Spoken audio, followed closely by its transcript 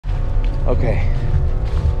Okay.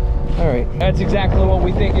 All right. That's exactly what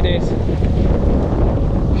we think it is.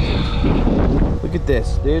 Look at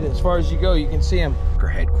this, dude. As far as you go, you can see them.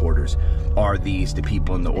 Headquarters. Are these the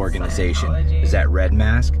people in the organization? Is that Red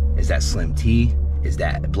Mask? Is that Slim T? Is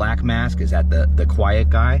that Black Mask? Is that the quiet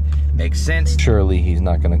guy? Makes sense. Surely he's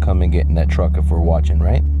not gonna come and get in that truck if we're watching,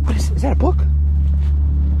 right? What is that, a book?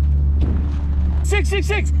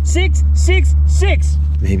 666 666.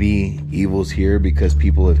 Maybe evil's here because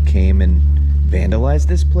people have came and vandalized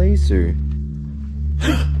this place, or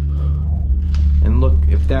and look,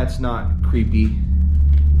 if that's not creepy,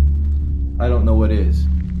 I don't know what is.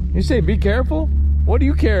 You say be careful? What do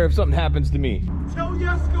you care if something happens to me? Tell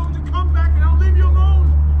Yasko to come back and I'll leave you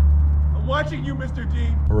alone. I'm watching you, Mr.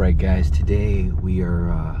 Dean. All right, guys, today we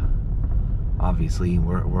are obviously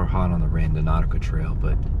we're hot on the Randonautica trail,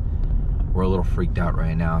 but we're a little freaked out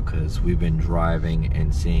right now because we've been driving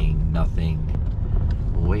and seeing nothing.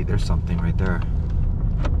 Wait, there's something right there.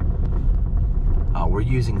 We're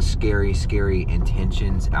using scary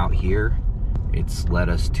intentions out here. It's led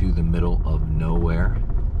us to the middle of nowhere.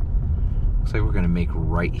 Looks like we're gonna make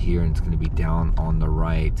right here, and it's gonna be down on the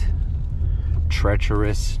right.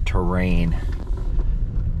 Treacherous terrain.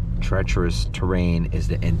 Treacherous terrain is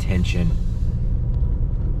the intention.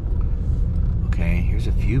 Okay, here's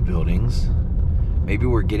a few buildings. Maybe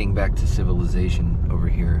we're getting back to civilization over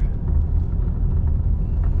here.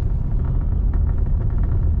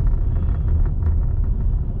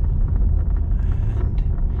 And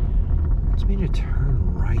wants me to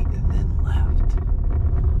turn right and then left.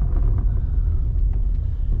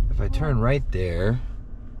 If I turn right there,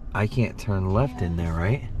 I can't turn left in there,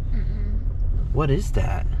 right? What is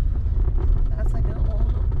that? That's like an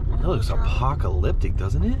old That looks drum. apocalyptic,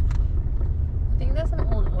 doesn't it? I think that's an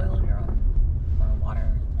old oil drum or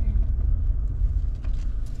water thing.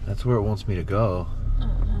 That's where it wants me to go.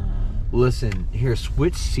 Listen, here,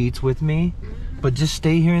 switch seats with me, but just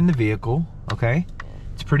stay here in the vehicle, okay?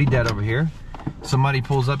 It's pretty dead over here. Somebody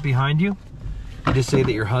pulls up behind you, you just say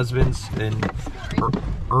that your husband's an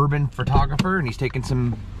urban photographer and he's taking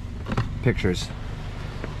some pictures.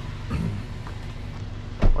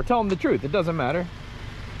 Or tell him the truth, it doesn't matter.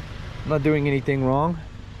 I'm not doing anything wrong,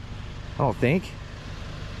 I don't think.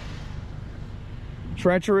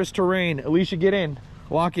 Treacherous terrain. Alicia, get in.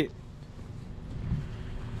 Lock it.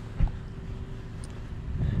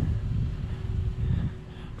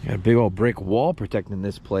 Got a big old brick wall protecting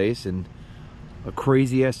this place and a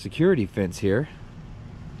crazy ass security fence here.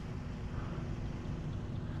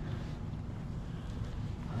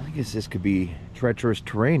 I guess this could be treacherous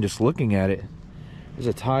terrain just looking at it. There's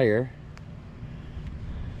a tire.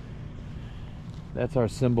 That's our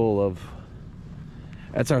symbol of,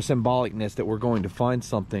 that's our symbolicness that we're going to find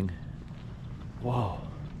something. Whoa,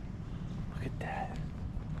 look at that.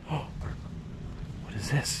 Oh, what is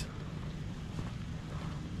this?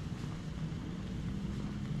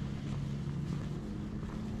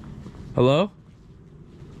 Hello?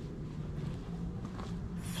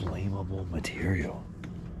 Flammable material.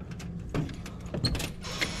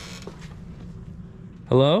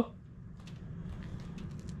 Hello?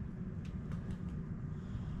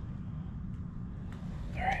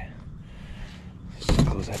 Alright. Let's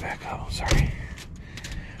close that back up. Sorry.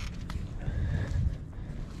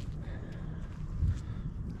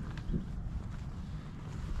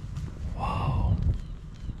 Whoa.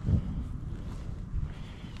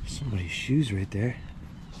 Somebody's shoes right there.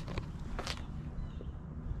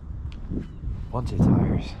 Bunch of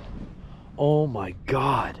tires. Oh my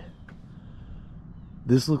God.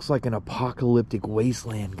 This looks like an apocalyptic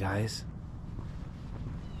wasteland, guys.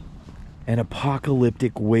 An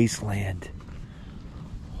apocalyptic wasteland.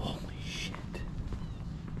 Holy shit.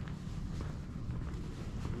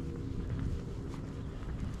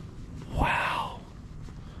 Wow.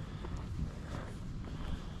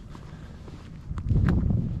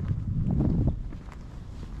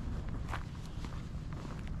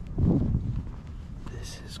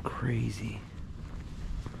 This is crazy.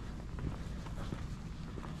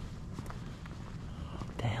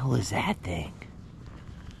 What the hell is that thing?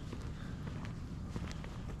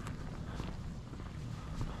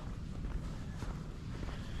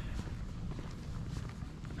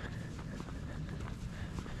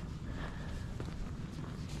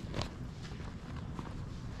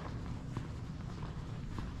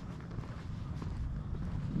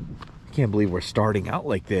 I can't believe we're starting out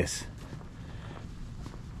like this.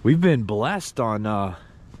 We've been blessed on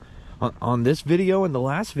this video and the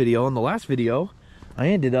last video. In the last video, I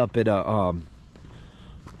ended up at a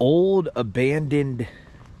old abandoned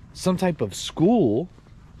some type of school.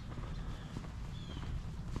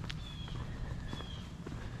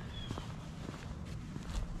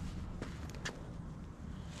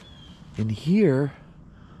 And here,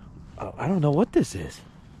 I don't know what this is.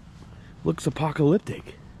 Looks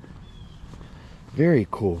apocalyptic. Very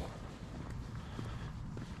cool.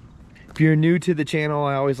 If you're new to the channel,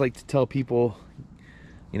 I always like to tell people,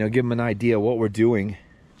 you know, give them an idea what we're doing,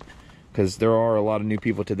 because there are a lot of new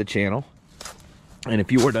people to the channel. And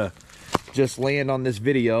if you were to just land on this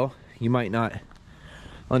video, you might not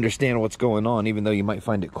understand what's going on, even though you might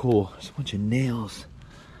find it cool. There's a bunch of nails.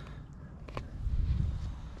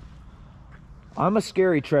 I'm a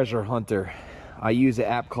scary treasure hunter. I use an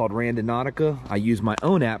app called Randonautica. I use my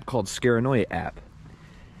own app called Scaranoia app.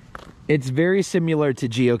 It's very similar to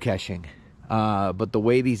geocaching, but the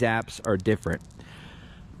way these apps are different.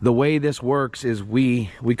 The way this works is we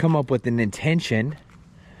come up with an intention,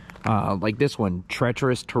 like this one,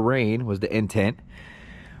 treacherous terrain was the intent.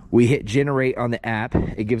 We hit generate on the app,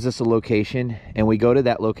 it gives us a location, and we go to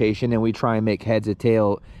that location and we try and make heads or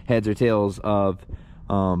tails of,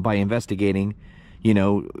 by investigating, you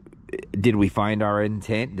know, did we find our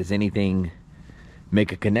intent? Does anything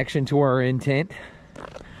make a connection to our intent?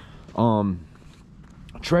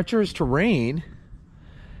 Treacherous terrain,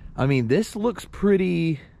 I mean, this looks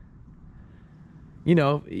pretty, you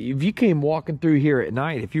know, if you came walking through here at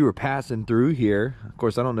night, if you were passing through here, of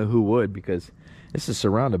course, I don't know who would, because this is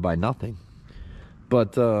surrounded by nothing.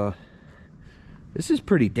 But, this is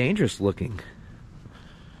pretty dangerous looking.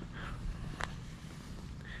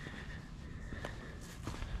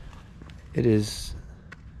 It is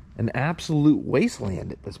an absolute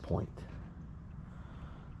wasteland at this point.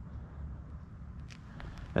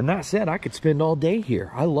 And that said, I could spend all day here.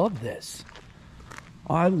 I love this.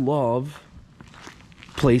 I love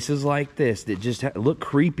places like this that just look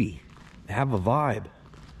creepy, have a vibe.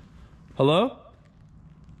 Hello?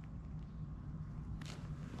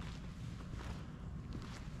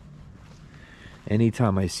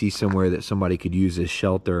 Anytime I see somewhere that somebody could use as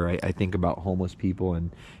shelter, I think about homeless people,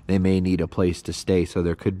 and they may need a place to stay. So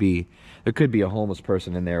there could be a homeless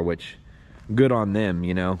person in there, which good on them,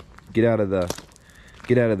 you know. Get out of the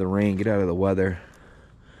rain, get out of the weather.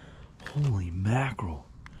 Holy mackerel.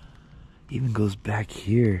 Even goes back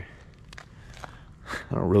here.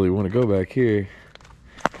 I don't really want to go back here.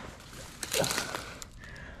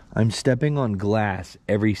 I'm stepping on glass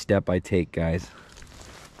every step I take, guys.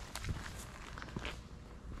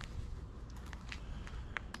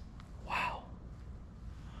 Wow.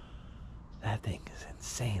 That thing is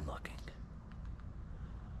insane looking.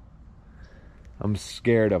 I'm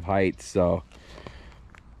scared of heights, so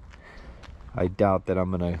I doubt that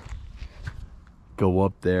I'm gonna go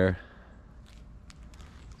up there.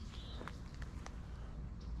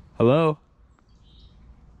 Hello?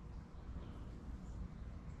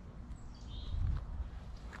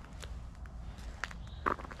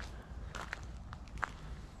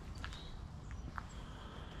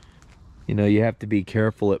 You know, you have to be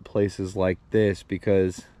careful at places like this,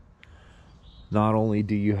 because not only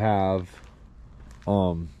do you have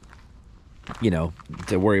you know,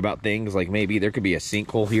 to worry about things like maybe there could be a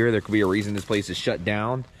sinkhole here, there could be a reason this place is shut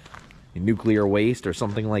down, nuclear waste or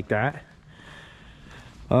something like that.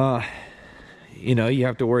 You know, you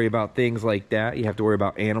have to worry about things like that. You have to worry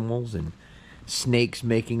about animals and snakes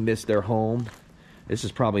making this their home. This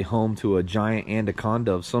is probably home to a giant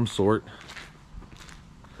anaconda of some sort.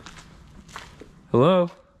 Hello?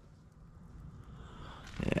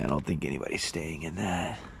 Yeah, I don't think anybody's staying in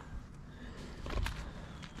that.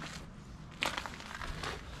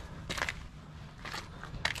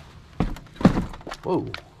 Whoa.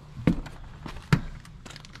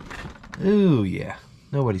 Ooh, yeah.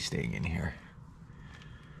 Nobody's staying in here.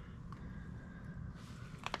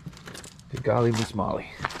 Good golly, Miss Molly.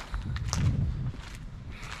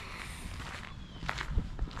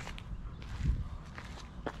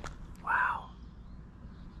 Wow.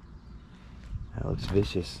 That looks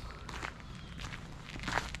vicious.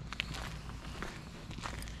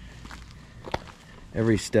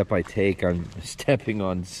 Every step I take, I'm stepping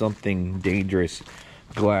on something dangerous.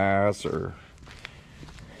 Glass or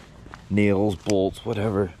nails, bolts,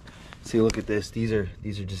 whatever. See, look at this. These are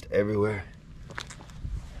just everywhere.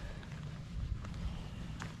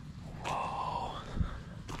 Whoa.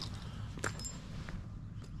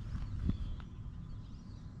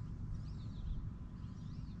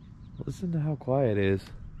 Listen to how quiet it is.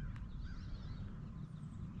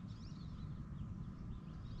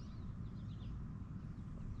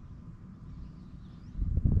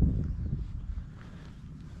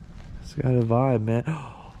 It's got a vibe, man.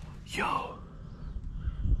 Yo.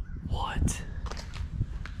 What?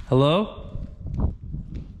 Hello?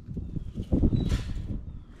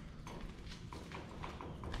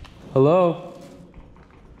 Hello?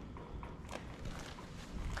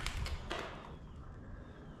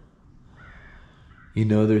 You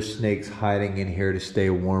know there's snakes hiding in here to stay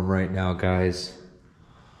warm right now, guys.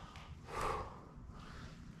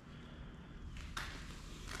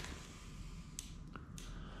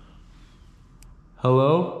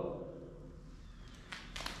 Hello?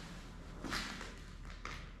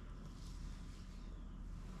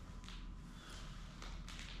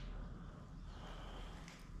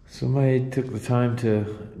 Somebody took the time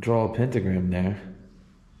to draw a pentagram there.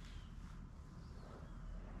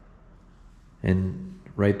 And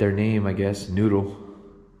write their name, I guess, Noodle.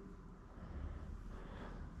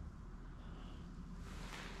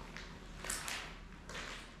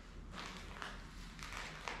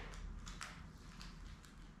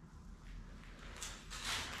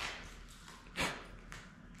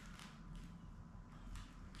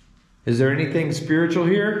 Is there anything spiritual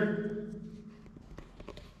here?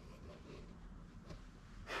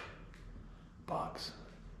 Box.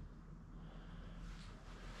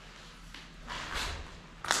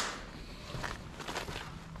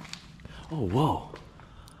 Oh, whoa.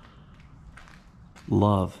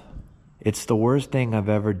 Love. It's the worst thing I've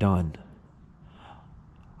ever done.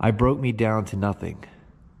 I broke me down to nothing.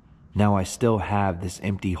 Now I still have this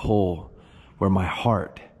empty hole where my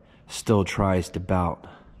heart still tries to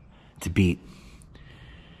beat.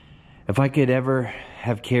 If I could ever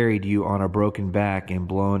have carried you on a broken back and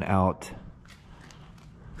blown out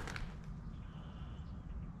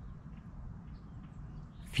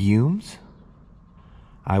fumes,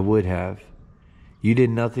 I would have. You did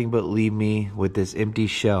nothing but leave me with this empty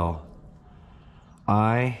shell.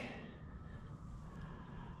 What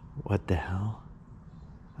the hell?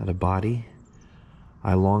 At a body?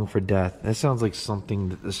 I long for death. That sounds like something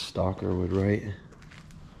that the stalker would write.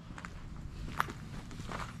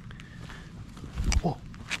 Oh,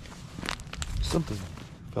 something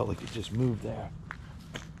felt like it just moved there.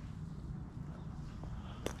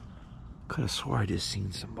 Could have swore I just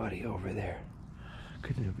seen somebody over there.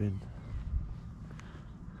 Couldn't have been.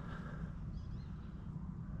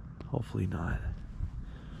 Hopefully not.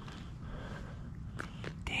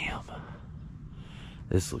 Damn.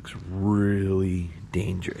 This looks really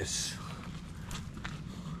dangerous.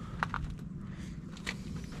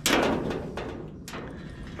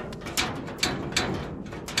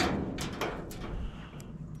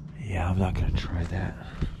 Yeah, I'm not gonna try that.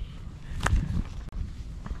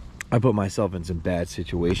 I put myself in some bad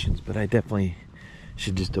situations, but I definitely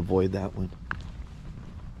should just avoid that one.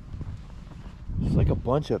 It's like a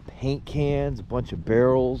bunch of paint cans, a bunch of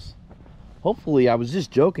barrels. Hopefully, I was just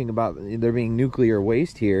joking about there being nuclear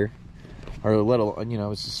waste here, or little, you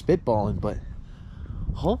know, it's just spitballing, but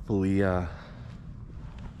hopefully,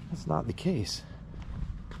 that's not the case.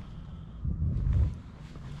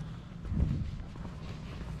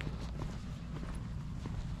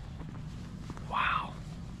 Wow.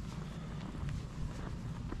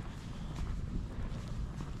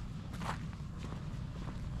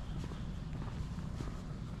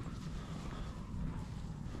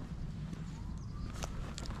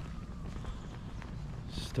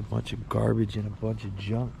 Just a bunch of garbage and a bunch of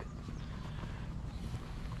junk.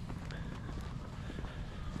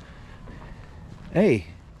 Hey,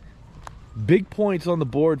 big points on the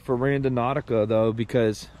board for Randonautica though,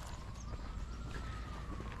 because,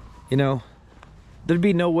 you know, there'd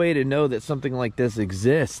be no way to know that something like this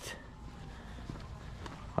exists.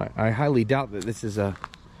 I highly doubt that this is a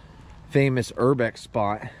famous urbex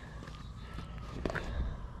spot.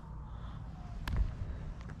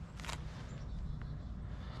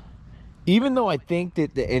 Even though I think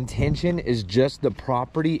that the intention is just the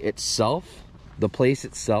property itself, the place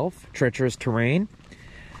itself, treacherous terrain,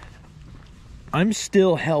 I'm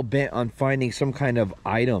still hell-bent on finding some kind of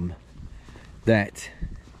item that,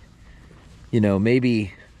 you know,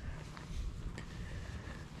 maybe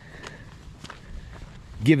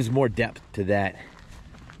gives more depth to that.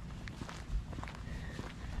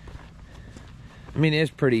 I mean,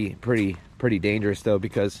 it's pretty dangerous though,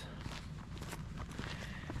 because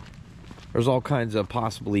there's all kinds of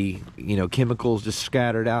possibly, you know, chemicals just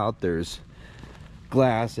scattered out. There's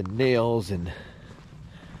glass and nails, and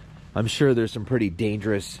I'm sure there's some pretty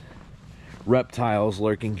dangerous reptiles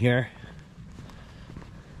lurking here.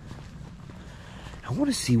 I want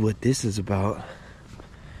to see what this is about.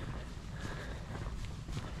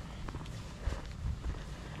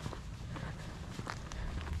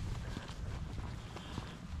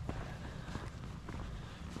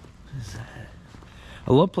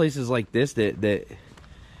 I love places like this that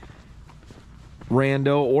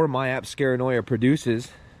Rando or my app Scaranoia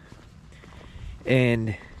produces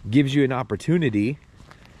and gives you an opportunity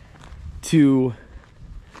to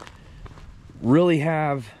really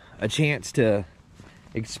have a chance to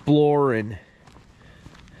explore and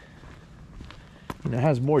you know,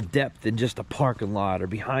 has more depth than just a parking lot or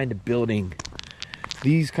behind a building.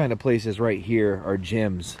 These kind of places right here are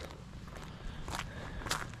gyms.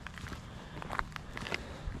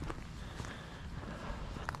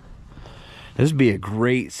 This would be a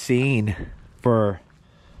great scene for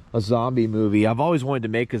a zombie movie. I've always wanted to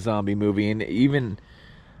make a zombie movie, and even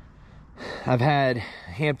I've had a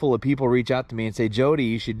handful of people reach out to me and say, Jody,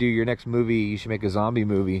 you should do your next movie, you should make a zombie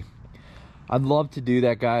movie. I'd love to do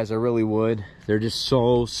that, guys. I really would. They're just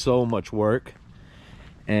so much work,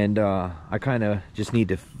 and I kind of just need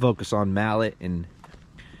to focus on Mallet and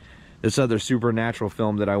this other supernatural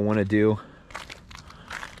film that I want to do,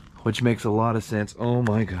 which makes a lot of sense. Oh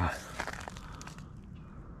my god.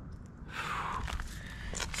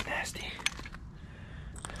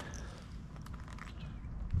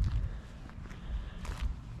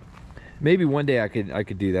 Maybe one day I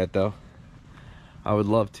could do that though. I would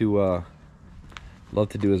love to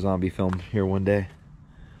do a zombie film here one day.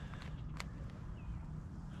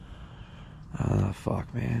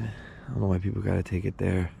 Fuck, man. I don't know why people gotta take it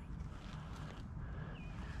there.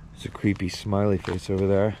 There's a creepy smiley face over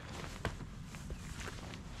there.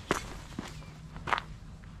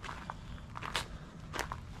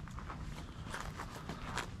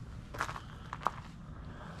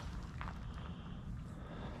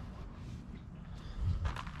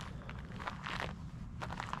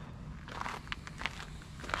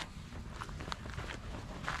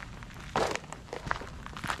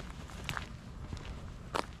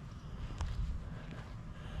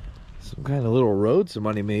 Some kind of little road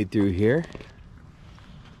somebody made through here.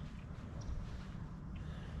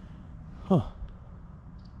 Huh.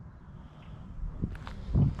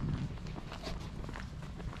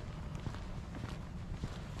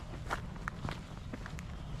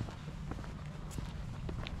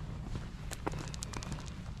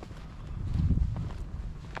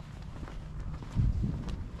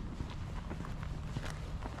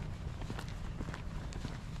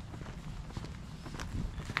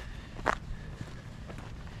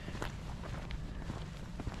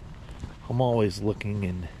 I'm always looking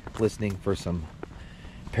and listening for some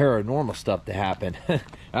paranormal stuff to happen.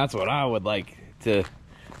 That's what I would like to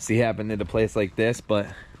see happen in a place like this, but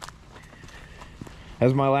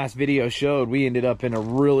as my last video showed, we ended up in a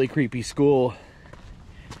really creepy school,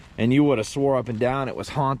 and you would have swore up and down it was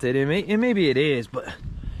haunted, and maybe it is, but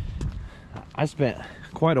I spent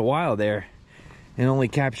quite a while there and only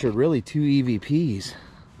captured really 2 EVPs.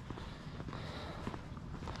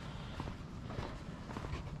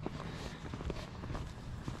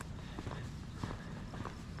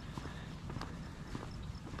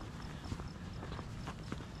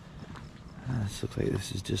 This looks like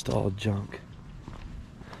this is just all junk.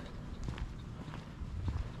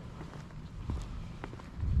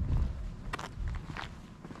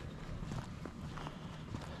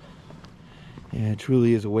 Yeah, it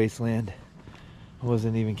truly is a wasteland. I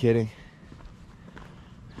wasn't even kidding.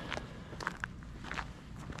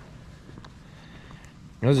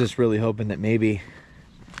 I was just really hoping that maybe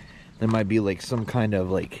there might be like some kind of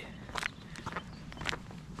like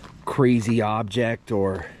crazy object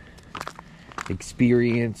or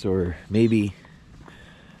experience, or maybe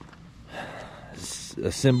a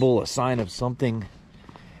symbol, a sign of something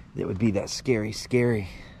that would be that scary.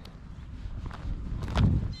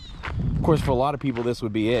 Of course, for a lot of people this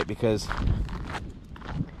would be it, because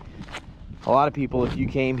a lot of people, if you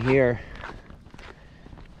came here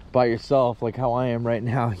by yourself like how I am right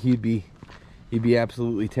now, you'd be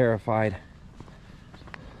absolutely terrified.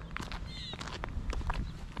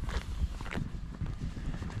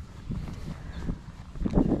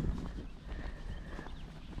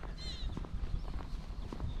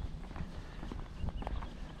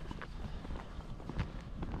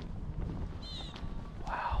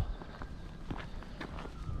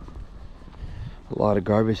 A lot of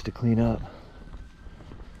garbage to clean up.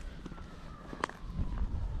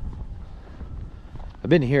 I've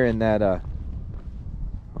been hearing that oh,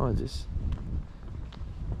 it just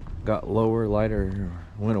got lower, lighter,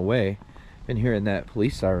 went away. Been hearing that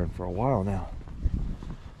police siren for a while now.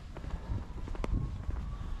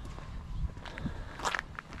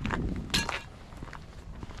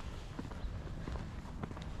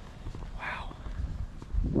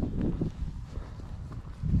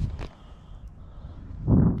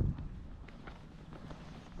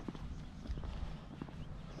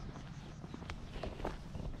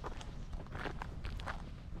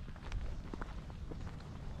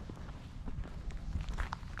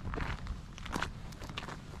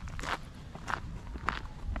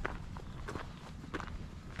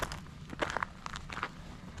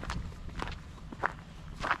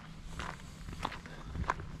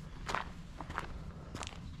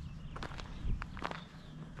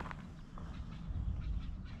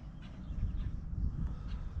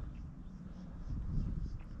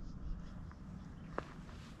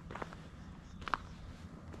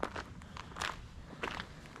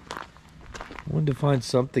 Wanted to find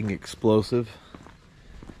something explosive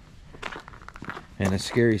and a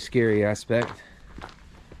scary aspect.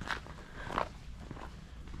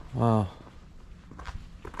 Wow.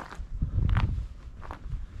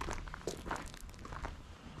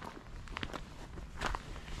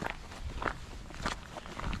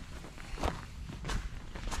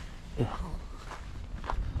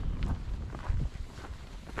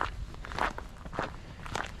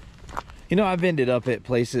 You know, I've ended up at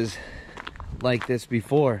places like this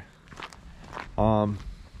before. You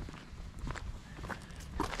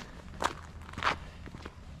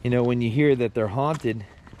know, when you hear that they're haunted,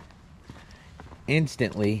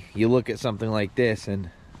 instantly you look at something like this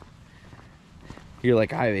and you're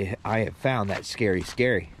like, I have found that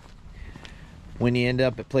scary. When you end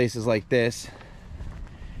up at places like this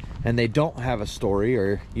and they don't have a story,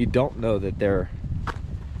 or you don't know that they're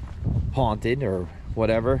haunted or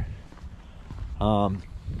whatever,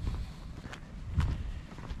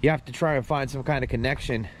 you have to try and find some kind of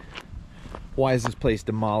connection. Why is this place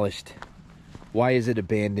demolished? Why is it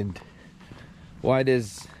abandoned? Why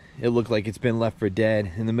does it look like it's been left for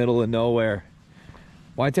dead in the middle of nowhere?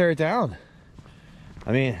 Why tear it down?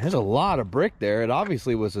 I mean, there's a lot of brick there. It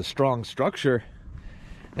obviously was a strong structure.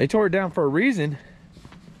 They tore it down for a reason.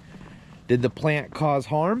 Did the plant cause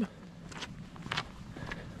harm?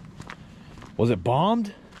 Was it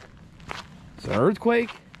bombed? Was it an earthquake?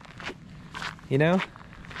 You know?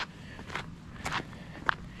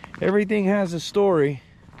 Everything has a story.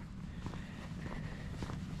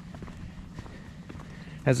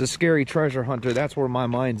 As a scary treasure hunter, that's where my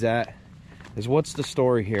mind's at. Is what's the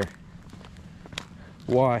story here?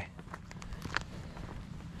 Why?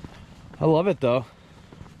 I love it though.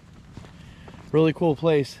 Really cool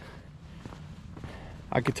place.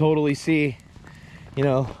 I could totally see, you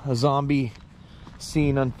know, a zombie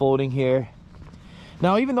scene unfolding here.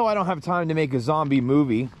 Now, even though I don't have time to make a zombie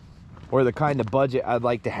movie, or the kind of budget I'd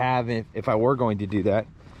like to have if I were going to do that,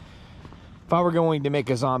 if I were going to make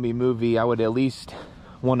a zombie movie, I would at least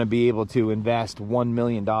want to be able to invest $1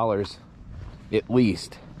 million at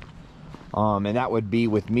least. And that would be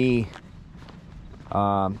with me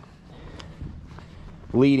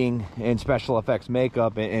leading in special effects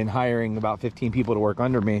makeup and hiring about 15 people to work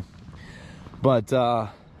under me. But I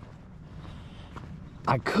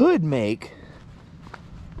could make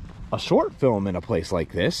a short film in a place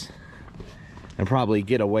like this and probably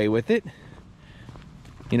get away with it.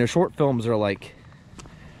 You know, short films are like,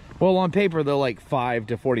 well, on paper they're like 5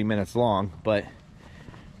 to 40 minutes long, but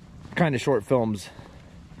kind of short films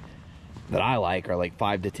that I like are like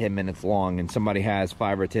 5 to 10 minutes long, and somebody has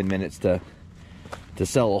 5 or 10 minutes to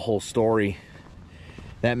sell a whole story.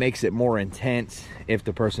 That makes it more intense if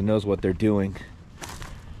the person knows what they're doing.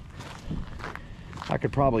 I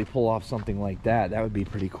could probably pull off something like that. That would be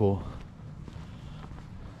pretty cool.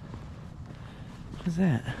 What is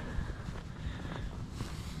that?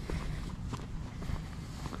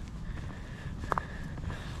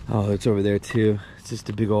 Oh, it's over there too. It's just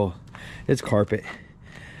a big old, it's carpet.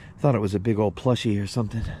 I thought it was a big old plushie or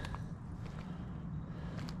something.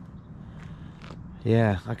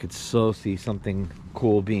 Yeah, I could so see something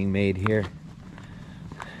cool being made here.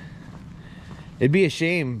 It'd be a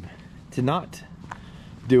shame to not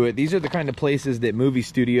do it. These are the kind of places that movie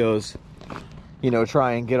studios, you know,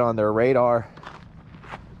 try and get on their radar.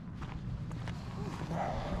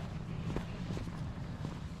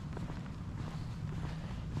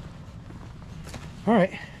 All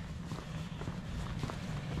right.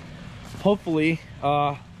 Hopefully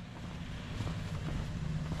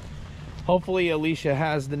Alicia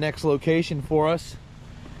has the next location for us.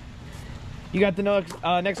 You got the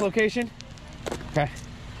next location? Okay.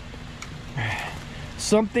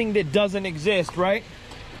 Something that doesn't exist, right?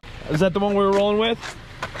 Is that the one we were rolling with?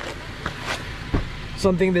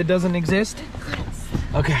 Something that doesn't exist?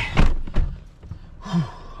 Okay.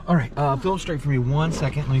 All right, film straight for me 1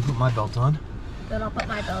 second. Let me put my belt on. Then I'll put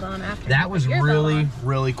my belt on after. That was really,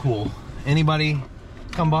 really cool. Anybody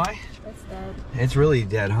come by? It's dead. It's really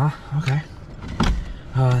dead, huh? Okay.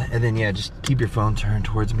 And then, yeah, just keep your phone turned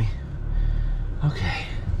towards me. Okay.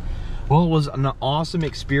 Well, it was an awesome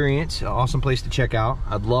experience, an awesome place to check out.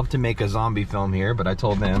 I'd love to make a zombie film here, but I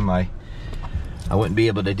told them I wouldn't be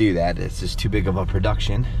able to do that. It's just too big of a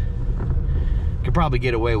production. Could probably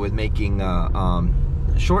get away with making a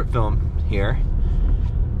short film here.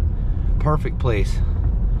 Perfect place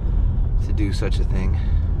to do such a thing.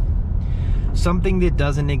 Something that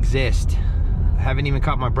doesn't exist. I haven't even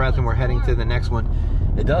caught my breath and we're heading to the next one.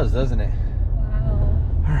 It does, doesn't it? Wow.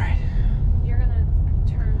 All right. You're gonna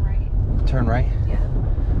turn right. Turn right? Yeah.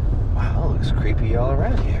 Wow, it looks creepy all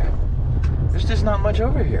around here. There's just not much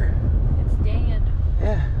over here. It's day and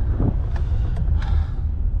Yeah.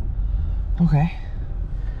 Okay.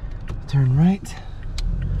 Turn right.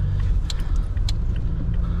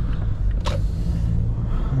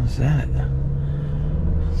 What's that?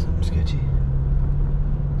 Something sketchy.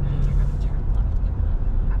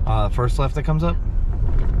 First left that comes up?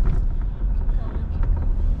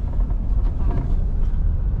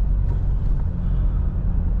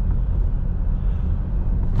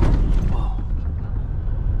 Whoa.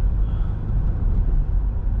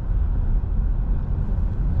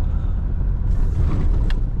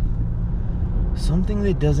 Something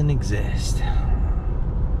that doesn't exist.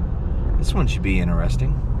 This one should be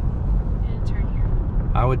interesting. And turn here.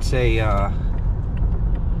 I would say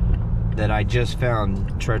that I just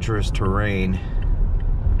found treacherous terrain.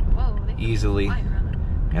 Whoa, they easily. fly around it.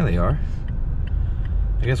 Yeah, they are.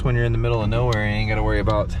 I guess when you're in the middle of nowhere, you ain't got to worry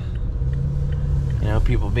about, you know,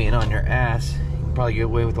 people being on your ass. You can probably get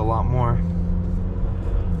away with a lot more.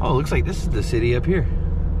 Oh, looks like this is the city up here.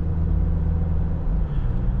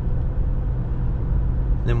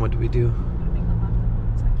 Then what do we do? Make a left in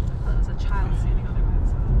 1 second. Oh, there's a child standing on there by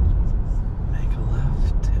itself. Jesus. Make a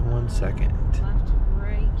left in 1 second. Left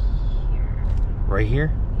right here. Right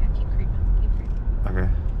here? Yeah, keep creeping. Keep creeping. Okay.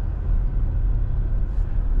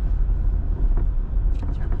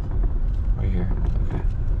 Turn left. Right here. Okay.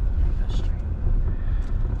 Go straight.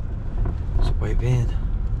 It's a white van.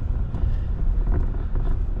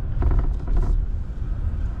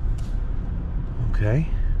 Okay.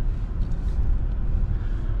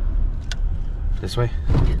 This way?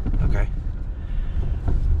 Okay.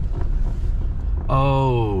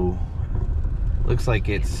 Oh. Looks like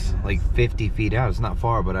it's like 50 feet out. It's not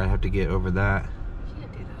far, but I have to get over that. You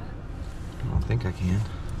can't do that. I don't think I can.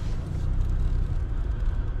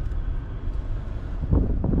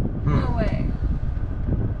 No way.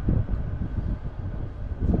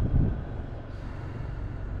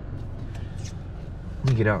 Let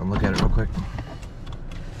me get out and look at it real quick.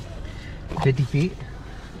 50 feet?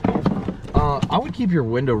 I would keep your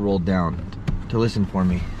window rolled down to listen for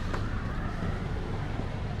me.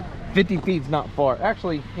 50 feet's not far.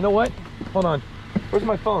 Actually, you know what? Hold on. Where's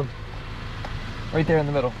my phone? Right there in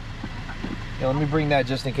the middle. Yeah, let me bring that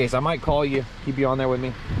just in case. I might call you, keep you on there with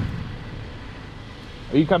me.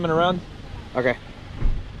 Are you coming around? Okay.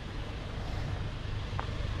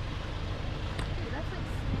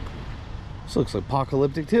 This looks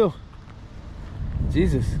apocalyptic too.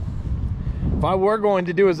 Jesus. If I were going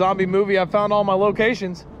to do a zombie movie, I found all my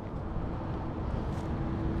locations.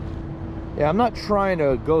 Yeah, I'm not trying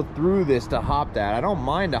to go through this to hop that. I don't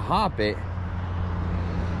mind to hop it.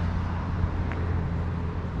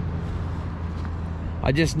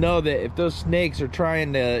 I just know that if those snakes are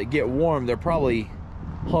trying to get warm, they're probably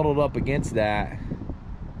huddled up against that.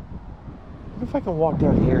 What if I can walk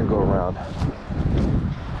down here and go around?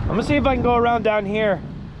 I'm gonna see if I can go around down here.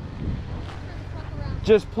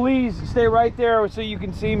 Just please stay right there so you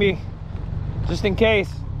can see me, just in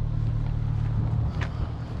case.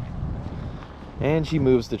 And she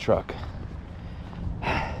moves the truck.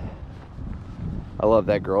 I love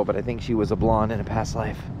that girl, but I think she was a blonde in a past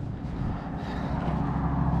life.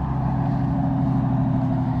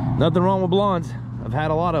 Nothing wrong with blondes. I've had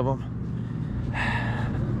a lot of them.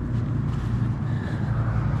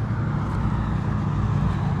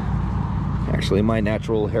 Actually, my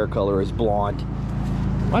natural hair color is blonde.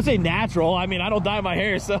 When I say natural, I mean I don't dye my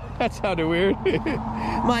hair, so that sounded weird.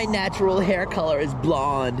 My natural hair color is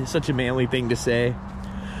blonde. Such a manly thing to say.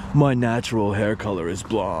 My natural hair color is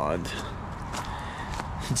blonde.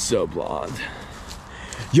 It's so blonde.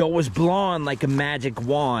 Yo, it's blonde like a magic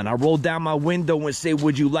wand. I roll down my window and say,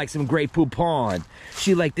 would you like some Grey Poupon?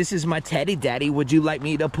 She like, this is my teddy daddy, would you like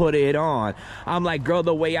me to put it on? I'm like, girl,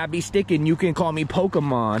 the way I be sticking, you can call me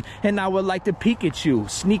Pokemon. And I would like to Pikachu,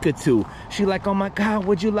 sneak or two. She like, oh my God,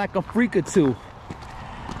 would you like a freak or two?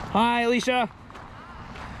 Hi, Alicia.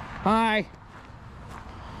 Hi.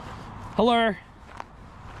 Hello.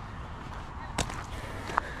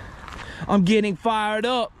 I'm getting fired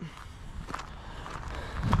up.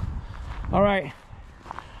 All right,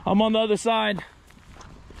 I'm on the other side.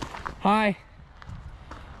 Hi.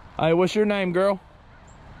 Hey, what's your name, girl?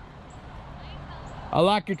 I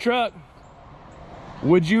like your truck.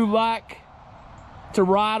 Would you like to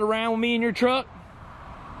ride around with me in your truck?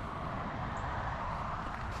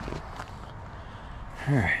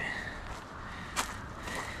 All right.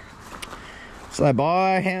 It's like,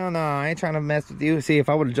 boy, hell no, I ain't trying to mess with you. See, if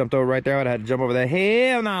I would have jumped over right there, I would have had to jump over there.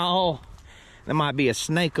 Hell no. There might be a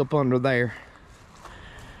snake up under there.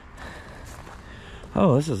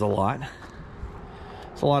 Oh, this is a lot.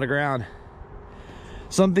 It's a lot of ground.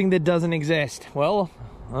 Something that doesn't exist. Well,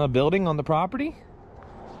 a building on the property?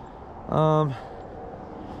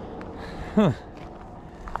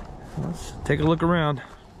 Let's take a look around.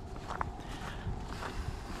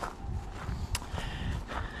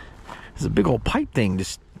 There's a big old pipe thing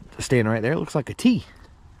just standing right there. It looks like a T.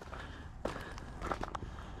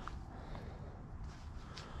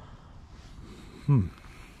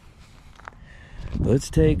 Let's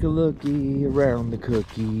take a lookie around the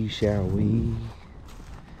cookie, shall we?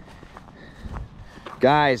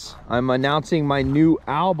 Guys, I'm announcing my new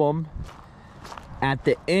album at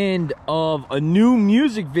the end of a new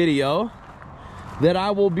music video that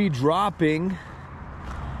I will be dropping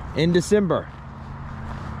in December.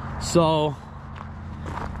 So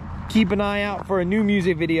keep an eye out for a new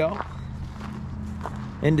music video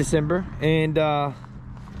in December, and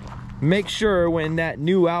make sure when that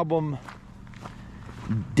new album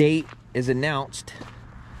date is announced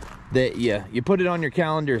that you put it on your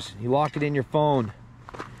calendars, you lock it in your phone.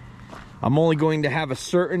 I'm only going to have a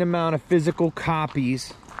certain amount of physical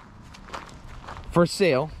copies for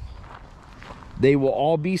sale. They will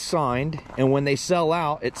all be signed, and when they sell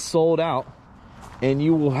out, it's sold out, and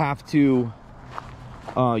you will have to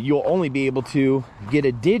you'll only be able to get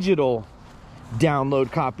a digital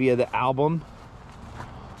download copy of the album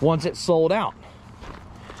once it's sold out.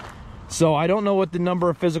 So I don't know what the number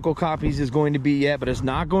of physical copies is going to be yet, but it's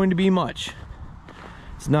not going to be much.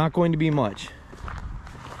 It's not going to be much.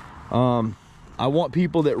 I want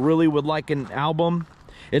people that really would like an album.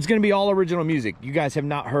 It's going to be all original music. You guys have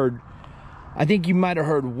not heard, I think you might have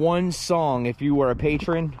heard one song if you were a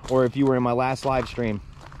patron or if you were in my last live stream.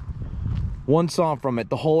 One song from it.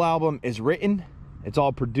 The whole album is written. It's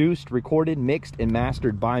all produced, recorded, mixed, and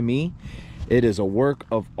mastered by me. It is a work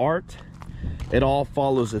of art. It all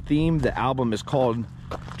follows a theme. The album is called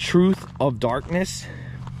Truth of Darkness,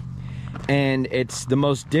 and it's the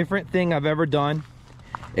most different thing I've ever done.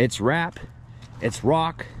 It's rap, it's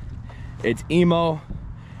rock, it's emo,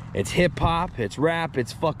 it's hip hop, it's rap,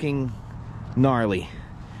 it's fucking gnarly.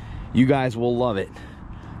 You guys will love it.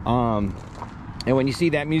 And when you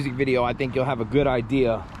see that music video, I think you'll have a good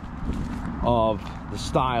idea of the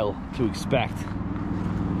style to expect.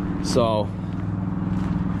 So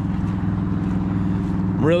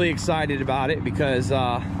I'm really excited about it because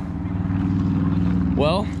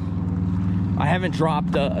well, I haven't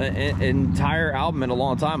dropped an entire album in a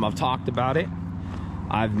long time. I've talked about it.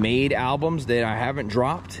 I've made albums that I haven't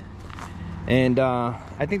dropped, and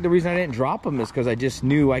I think the reason I didn't drop them is because I just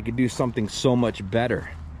knew I could do something so much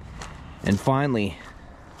better. And finally,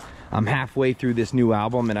 I'm halfway through this new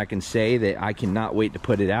album, and I can say that I cannot wait to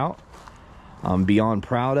put it out. I'm beyond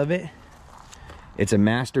proud of it. It's a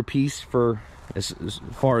masterpiece for as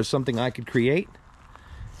far as something I could create.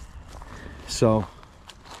 So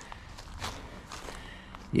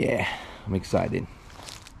yeah, I'm excited.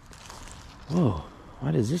 Whoa,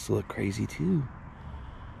 why does this look crazy too?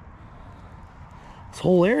 This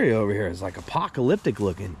whole area over here is like apocalyptic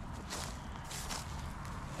looking.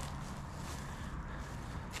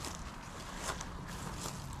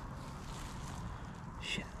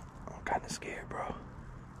 Shit, I'm kind of scared, bro.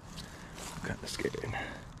 I'm kind of scared.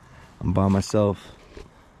 I'm by myself.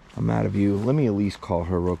 I'm out of view. Let me at least call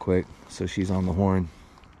her real quick so she's on the horn.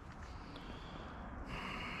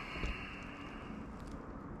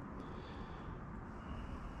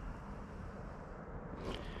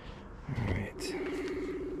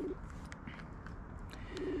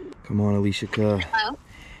 Come on, Alicia. Hello?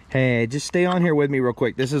 Hey, just stay on here with me real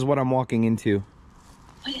quick. This is what I'm walking into.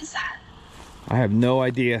 What is that? I have no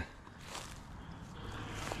idea.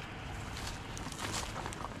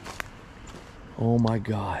 Oh my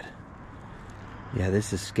God. Yeah,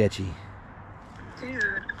 this is sketchy. Dude,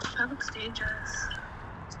 that looks dangerous.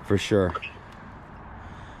 For sure.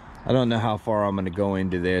 I don't know how far I'm gonna go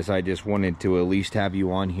into this. I just wanted to at least have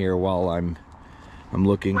you on here while I'm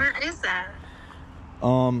looking. Where is that?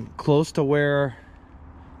 Close to where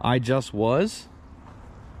I just was.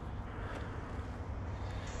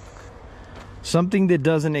 Something that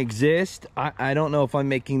doesn't exist. I don't know if I'm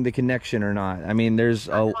making the connection or not. I mean, there's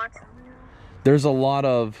a lot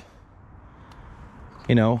of,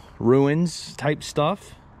 you know, ruins type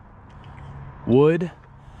stuff. Wood.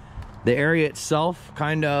 The area itself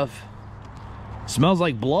kind of smells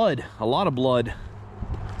like blood. A lot of blood.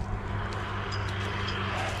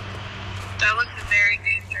 That looks very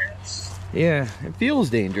dangerous. Yeah, it feels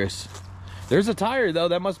dangerous. There's a tire though.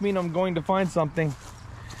 That must mean I'm going to find something.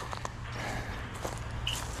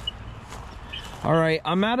 All right,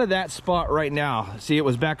 I'm out of that spot right now. See, it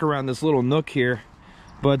was back around this little nook here,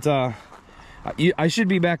 but I should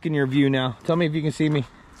be back in your view now. Tell me if you can see me.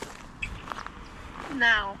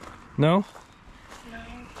 No. No? No.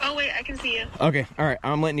 Oh wait, I can see you. Okay, all right,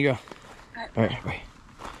 I'm letting you go. All right, bye.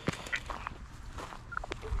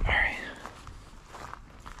 All right.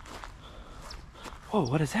 Whoa,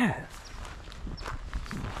 what is that?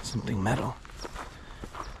 Something metal.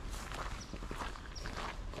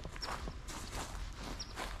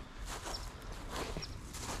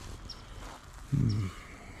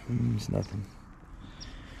 It's nothing.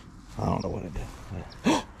 I don't know what it is.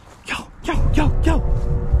 Yo!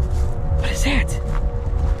 What is that?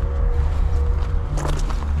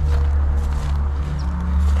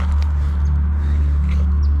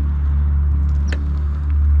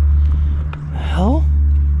 Hell?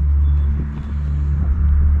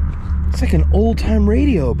 It's like an old-time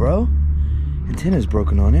radio, bro. Antenna's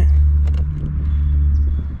broken on it.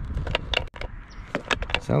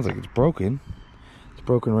 Sounds like it's broken. It's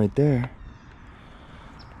broken right there.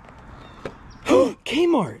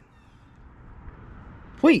 Kmart.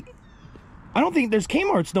 Wait, I don't think there's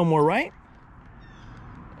Kmarts no more, right?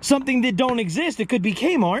 Something that don't exist, it could be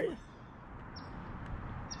Kmart.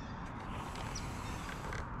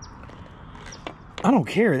 I don't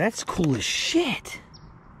care, that's cool as shit.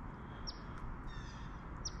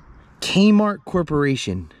 Kmart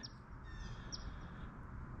Corporation.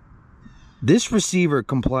 This receiver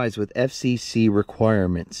complies with FCC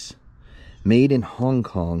requirements. Made in Hong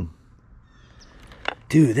Kong.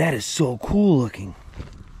 Dude, that is so cool looking.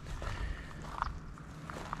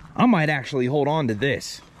 I might actually hold on to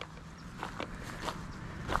this.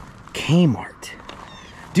 Kmart.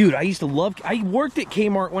 Dude, I worked at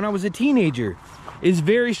Kmart when I was a teenager. It's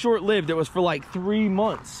very short-lived. It was for like 3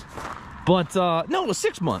 months. But, no, it was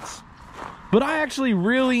 6 months. But I actually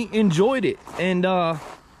really enjoyed it. And,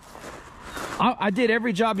 I did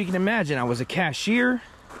every job you can imagine. I was a cashier.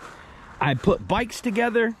 I put bikes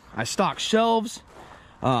together. I stocked shelves.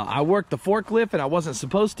 I worked the forklift and I wasn't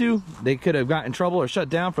supposed to. They could have gotten in trouble or shut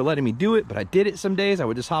down for letting me do it, but I did it some days. I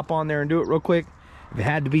would just hop on there and do it real quick if it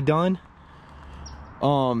had to be done.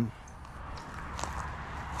 And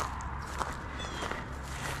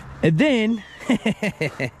then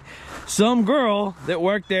some girl that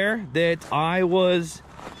worked there that I was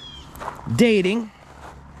dating,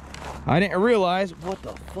 I didn't realize, what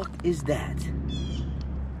the fuck is that?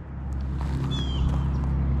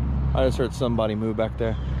 I just heard somebody move back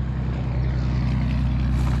there.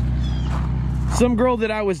 Some girl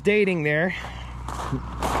that I was dating there,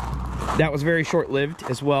 that was very short-lived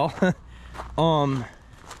as well.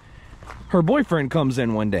 Her boyfriend comes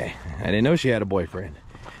in one day. I didn't know she had a boyfriend.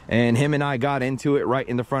 And him and I got into it right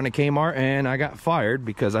in the front of Kmart, and I got fired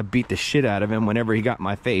because I beat the shit out of him whenever he got in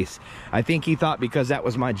my face. I think he thought because that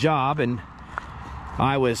was my job and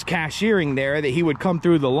I was cashiering there that he would come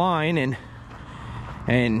through the line and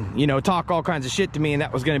you know, talk all kinds of shit to me and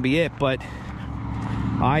that was gonna be it. But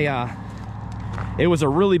it was a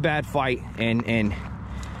really bad fight, and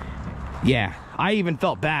yeah, I even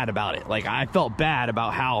felt bad about it. Like, I felt bad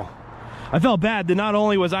about how I felt bad that not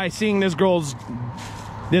only was I seeing this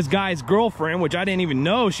guy's girlfriend, which I didn't even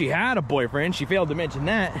know she had a boyfriend. She failed to mention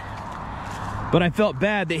that. But I felt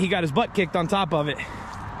bad that he got his butt kicked on top of it.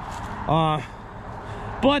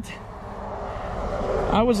 But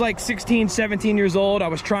I was like 16, 17 years old. I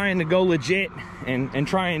was trying to go legit and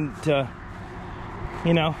trying to,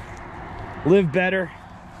 you know, live better.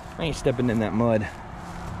 I ain't stepping in that mud.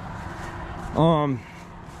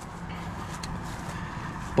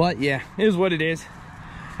 But yeah, it is what it is.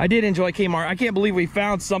 I did enjoy Kmart. I can't believe we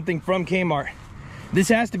found something from Kmart. This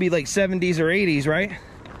has to be like 70s or 80s, right?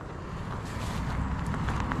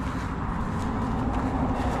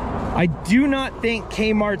 I do not think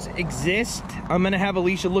Kmarts exist. I'm gonna have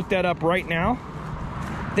Alicia look that up right now.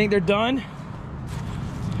 I think they're done.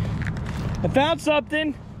 I found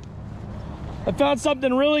something. I found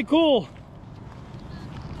something really cool.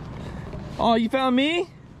 Oh, you found me?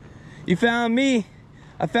 You found me.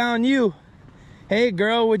 I found you. Hey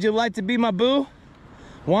girl, would you like to be my boo?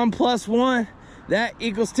 1 + 1, that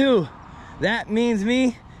equals 2. That means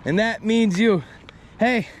me, and that means you.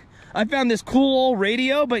 Hey, I found this cool old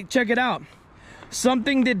radio, but check it out.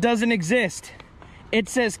 Something that doesn't exist. It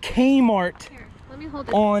says Kmart. Here, let me hold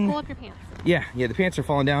it. On, pull up your pants. Yeah, the pants are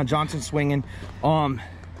falling down. Johnson's swinging. It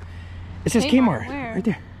says Kmart, Kmart where? right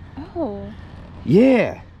there. Oh.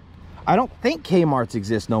 Yeah. I don't think Kmarts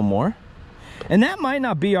exist no more. And that might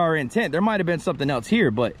not be our intent. There might have been something else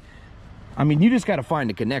here, but I mean, you just got to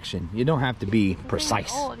find a connection. You don't have to be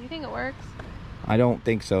precise. Oh, do you think it works? I don't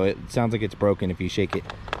think so. It sounds like it's broken if you shake it.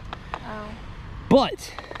 Oh.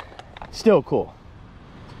 But still cool.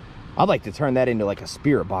 I'd like to turn that into like a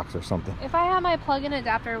spirit box or something. If I have my plug-in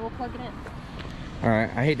adapter, we'll plug it in. All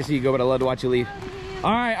right. I hate to see you go, but I love to watch you leave. Love you.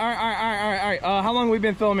 All right. How long have we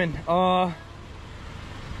been filming?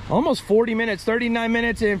 Almost 40 minutes, 39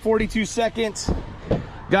 minutes and 42 seconds.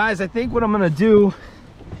 Guys, I think what I'm gonna do,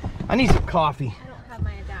 I need some coffee. I don't have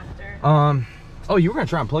my adapter. Oh, you were gonna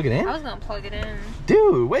try and plug it in? I was gonna plug it in.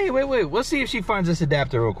 Dude, wait. Let's see if she finds this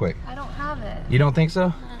adapter real quick. I don't have it. You don't think so?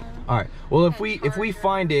 No. All right. Well, if we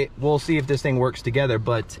find it, we'll see if this thing works together.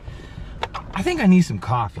 But I think I need some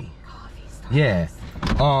coffee. Coffee starts. Yeah.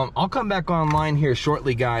 I'll come back online here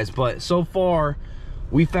shortly, guys. But so far,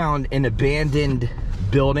 we found an abandoned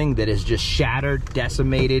building that is just shattered,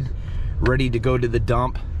 decimated, ready to go to the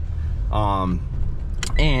dump.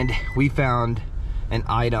 And we found an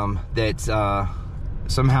item that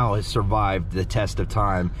somehow has survived the test of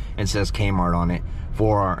time and says Kmart on it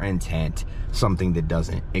for our intent, something that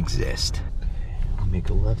doesn't exist. Okay, make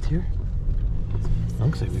a left here.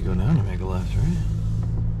 Looks like we go down and make a left, right?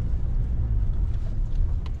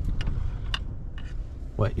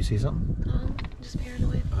 What, you see something? No, just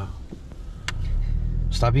paranoid. Oh.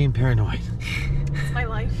 Stop being paranoid. It's my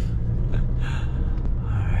life.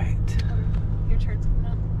 Alright. Your turn's coming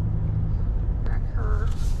up. Her.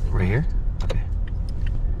 Right here? Okay.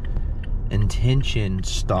 Intention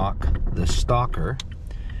stalk the stalker.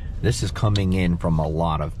 This is coming in from a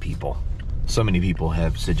lot of people. So many people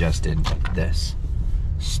have suggested this.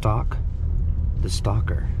 Stalk the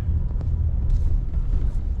stalker.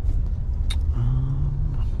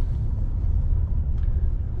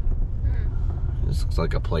 This looks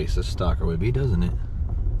like a place a stalker would be, doesn't it?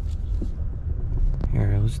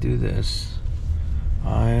 Here, let's do this.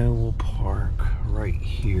 I will park right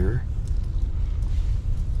here.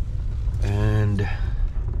 And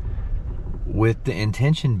with the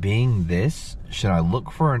intention being this, should I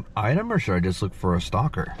look for an item or should I just look for a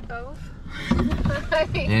stalker? Both.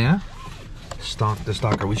 Yeah? Stalk the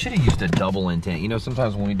stalker. We should have used a double intent. You know,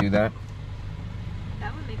 sometimes when we do that.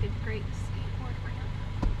 That would make a great skateboard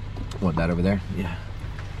ramp. What, that over there? Yeah.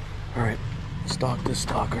 Alright. Stalk the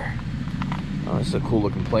stalker. Oh, this is a cool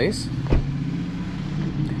looking place.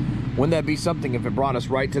 Wouldn't that be something if it brought us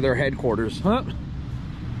right to their headquarters? Huh?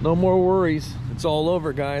 No more worries. It's all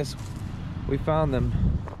over, guys. We found them.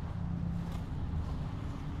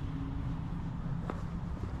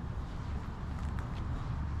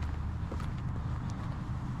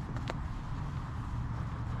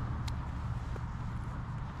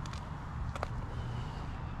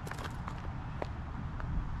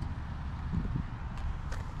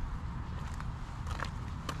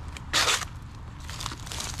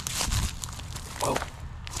 Whoa.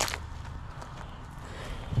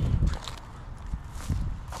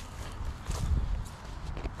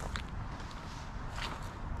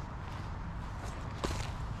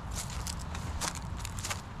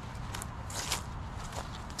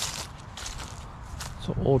 It's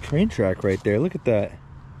an old train track right there. Look at that.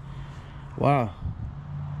 Wow.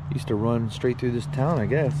 Used to run straight through this town, I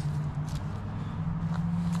guess.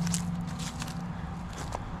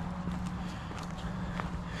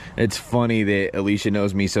 It's funny that Alicia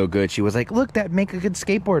knows me so good. She was like, look, that'd make a good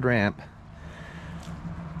skateboard ramp.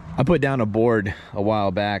 I put down a board a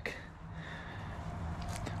while back.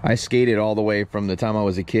 I skated all the way from the time I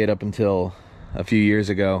was a kid up until a few years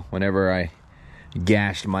ago, whenever I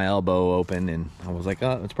gashed my elbow open, and I was like,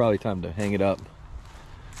 oh, it's probably time to hang it up.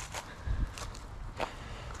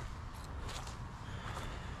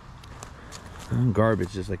 And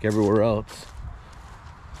garbage just like everywhere else.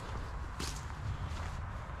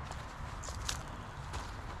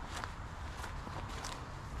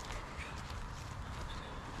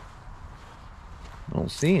 I don't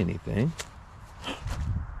see anything.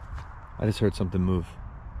 I just heard something move.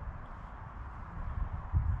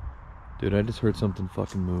 Dude, I just heard something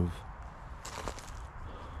fucking move.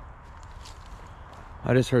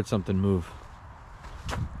 I just heard something move.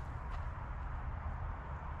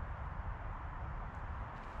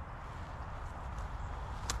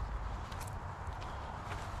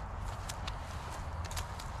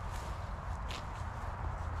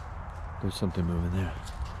 There's something moving there.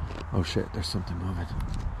 Oh shit, there's something moving.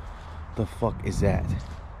 The fuck is that?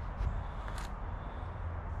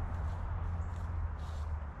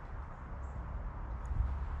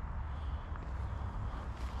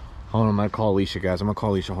 Hold on, I'm gonna call Alicia, guys. I'm gonna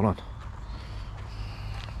call Alicia, hold on.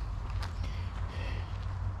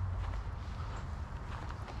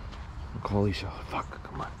 I'm gonna call Alicia. Oh, fuck,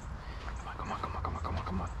 come on. Come on. Fuck,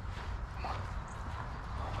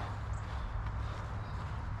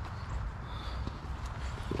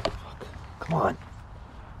 come on.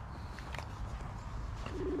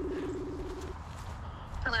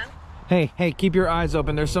 Hello? Hey, keep your eyes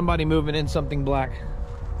open. There's somebody moving in something black.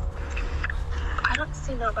 I don't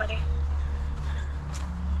see nobody.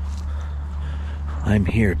 I'm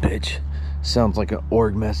here, bitch. Sounds like an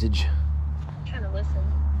org message. I'm trying to listen.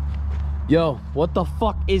 Yo, what the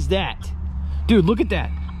fuck is that? Dude, look at that.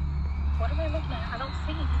 What am I looking at? I don't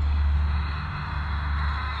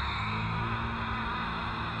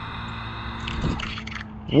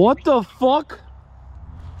see. What the fuck?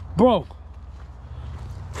 Bro.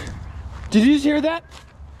 Did you just hear that?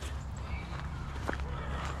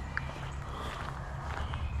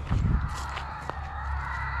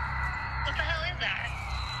 What the hell is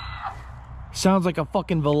that? Sounds like a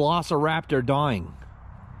fucking velociraptor dying.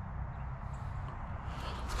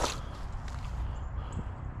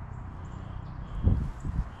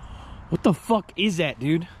 What the fuck is that,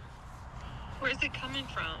 dude? Where's it coming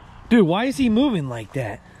from? Dude, why is he moving like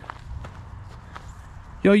that?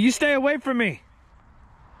 Yo, you stay away from me.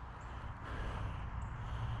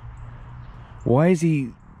 Why is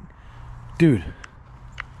he... Dude.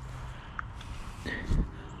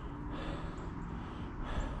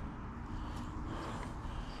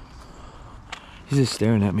 He's just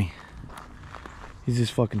staring at me. He's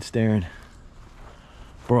just fucking staring.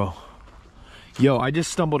 Bro. Yo, I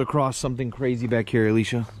just stumbled across something crazy back here,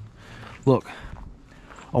 Alicia. Look.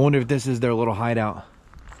 I wonder if this is their little hideout.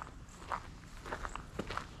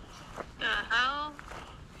 The hell?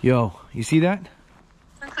 Yo, you see that?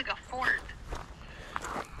 Looks like a fort.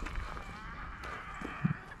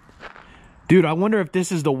 Dude, I wonder if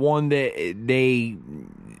this is the one that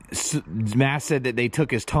Mass said that they took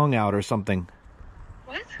his tongue out or something.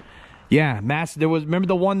 What? Yeah, Mass, there was, remember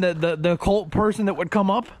the one that the cult person that would come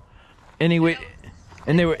up? And he would,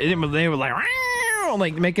 and they were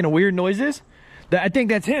like making a weird noises? I think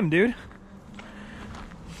that's him, dude.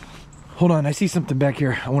 Hold on, I see something back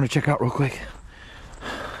here I want to check out real quick.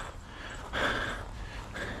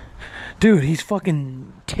 Dude, he's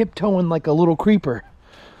fucking tiptoeing like a little creeper.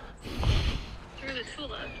 Through the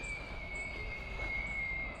tulips.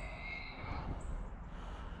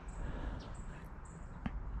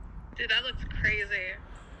 Dude, that looks crazy.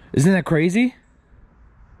 Isn't that crazy?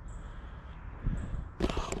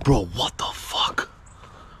 Bro, what the fuck?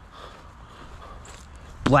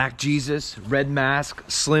 Black Jesus, red mask,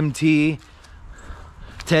 slim tee,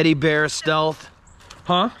 teddy bear stealth.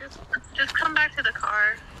 Huh? Just come back to the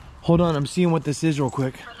car. Hold on, I'm seeing what this is real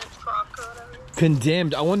quick. Or the truck or whatever.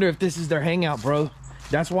 Condemned. I wonder if this is their hangout, bro.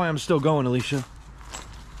 That's why I'm still going, Alicia.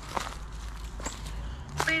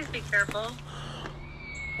 Please be careful.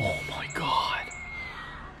 Oh my god.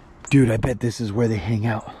 Dude, I bet this is where they hang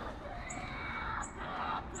out.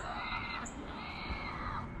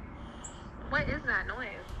 What is that noise?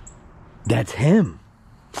 That's him.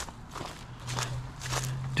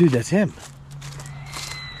 Dude, that's him.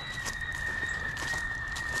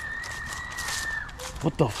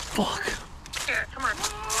 What the fuck? Here, come on.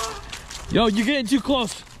 Yo, you're getting too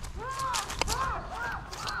close.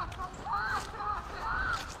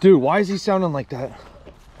 Dude, why is he sounding like that?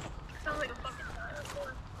 Sounds like a fucking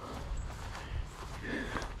dinosaur.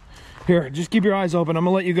 Here, just keep your eyes open. I'm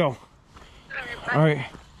gonna let you go. Alright, bye. All right.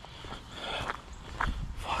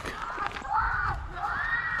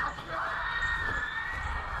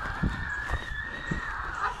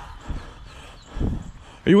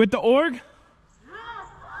 Are you with the org?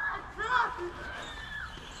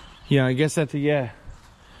 Yeah, I guess that's a yeah.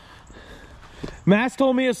 Mass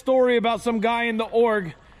told me a story about some guy in the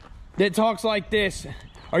org that talks like this.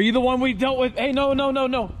 Are you the one we dealt with? Hey,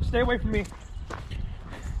 no. Stay away from me.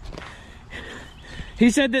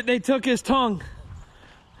 He said that they took his tongue.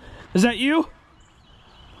 Is that you?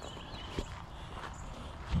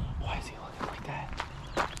 Why is he looking like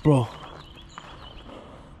that? Bro.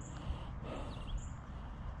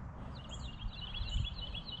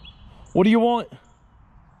 What do you want?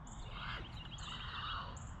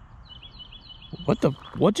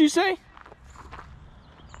 What'd you say?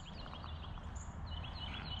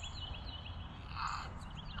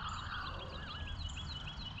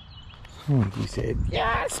 He said,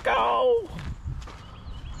 Yasko!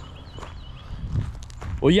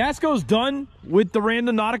 Well, Yasko's done with the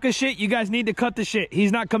Randonautica shit. You guys need to cut the shit.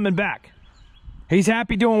 He's not coming back. He's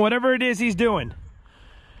happy doing whatever it is he's doing.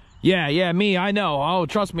 Yeah, me, I know. Oh,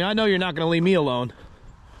 trust me, I know you're not gonna leave me alone.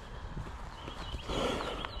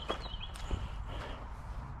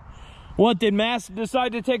 What, did Mass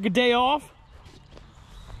decide to take a day off?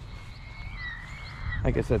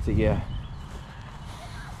 I guess that's a yeah.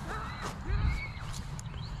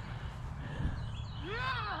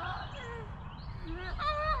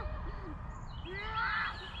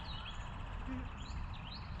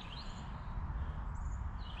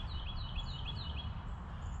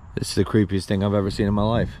 This is the creepiest thing I've ever seen in my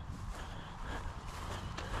life.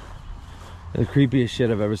 The creepiest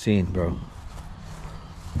shit I've ever seen, bro.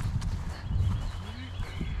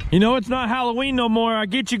 You know it's not Halloween no more. I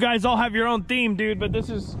get you guys all have your own theme, dude, but this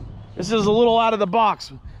is a little out of the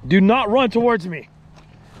box. Do not run towards me.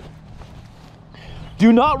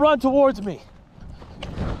 Do not run towards me.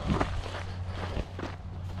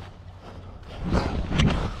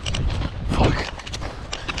 Fuck.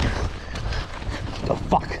 The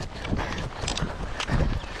fuck.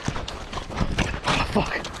 The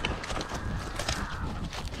fuck.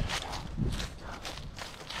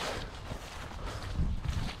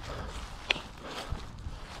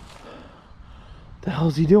 The hell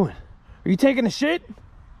is he doing? Are you taking a shit?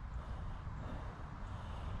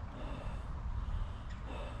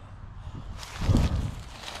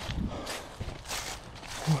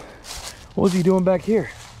 What was he doing back here?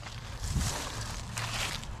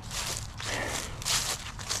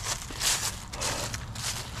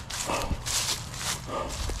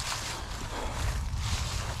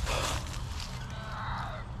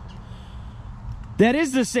 That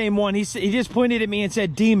is the same one. He just pointed at me and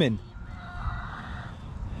said demon.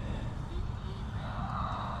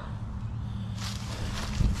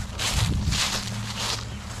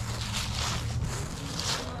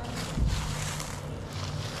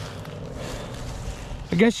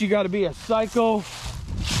 I guess you got to be a psycho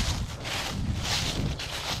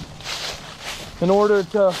in order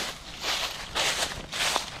to... What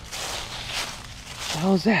the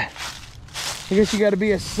hell is that? I guess you got to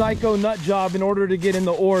be a psycho nut job in order to get in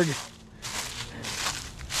the org.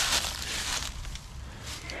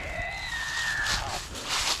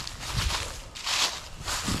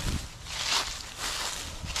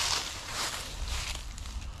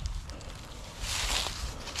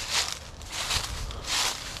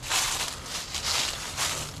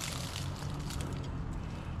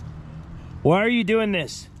 Why are you doing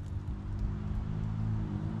this?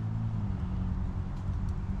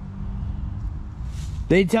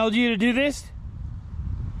 They told you to do this?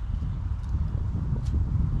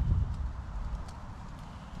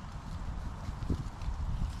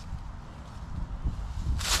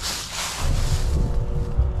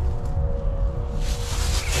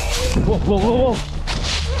 Whoa, whoa, whoa, whoa.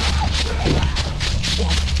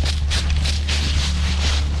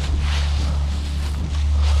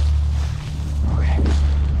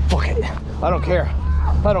 I don't care.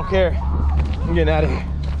 I don't care. I'm getting out of here.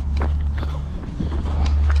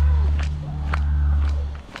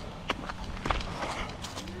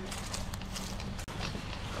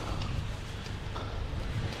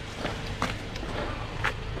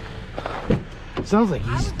 Sounds like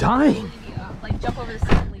he's dying. Like jump over the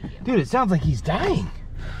seat and leave you. Dude, it sounds like he's dying.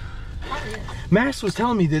 Max was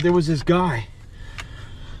telling me that there was this guy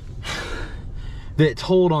that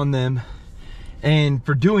told on them, and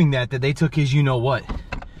for doing that they took his you know what,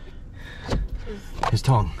 his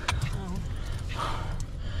tongue,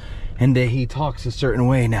 and that he talks a certain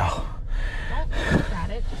way now. Don't look at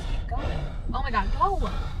it, just keep going. Oh my god, go!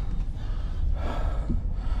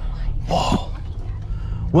 Whoa.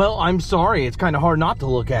 Well, I'm sorry, it's kind of hard not to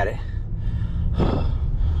look at it. Oh,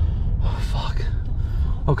 fuck.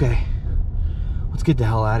 Okay, let's get the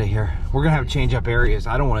hell out of here. We're gonna have to change up areas.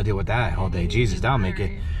 I don't want to deal with that all day. Jesus, that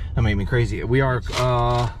made me crazy. We are,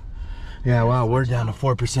 yeah, wow, we're down to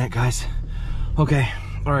 4%, guys. Okay,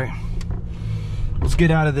 all right. Let's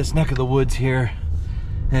get out of this neck of the woods here.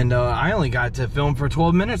 And I only got to film for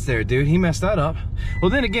 12 minutes there, dude. He messed that up. Well,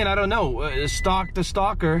 then again, I don't know. Stalk the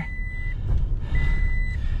stalker.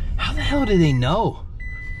 How the hell do they know?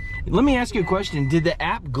 Let me ask you a question. Did the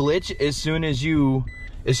app glitch as soon as you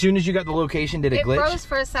got the location? Did it glitch? It froze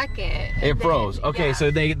for a second. It froze. Okay, yeah.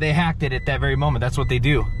 So they hacked it at that very moment. That's what they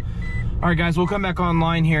do. All right, guys, we'll come back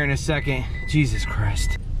online here in a second. Jesus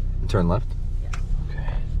Christ. Turn left? Yeah.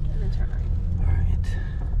 Okay. And then turn right. All right.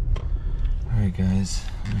 All right, guys.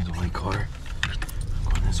 There's a white car.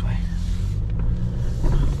 I'm going this way.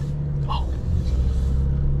 Oh.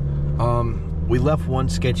 We left one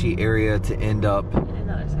sketchy area to end up in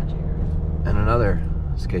another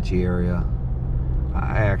sketchy area.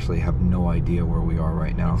 I actually have no idea where we are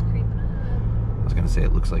right now. It's creeping up. I was gonna say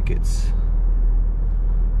it looks like it's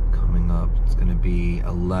coming up. It's gonna be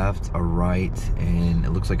a left, a right, and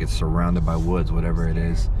it looks like it's surrounded by woods, whatever it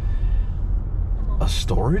is. A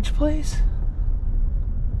storage place?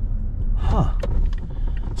 Huh.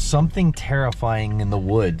 Something terrifying in the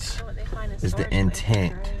woods is the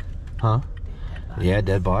intent. Place, right? Huh? Yeah,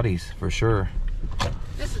 dead bodies, for sure.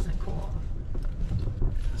 This isn't cool.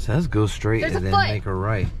 It says go straight and then make a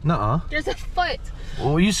right. Nuh-uh. There's a foot.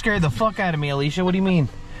 Well, you scared the fuck out of me, Alicia. What do you mean?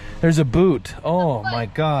 There's a boot. Oh my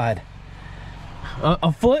god.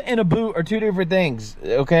 A foot and a boot are two different things,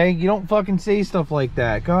 okay? You don't fucking say stuff like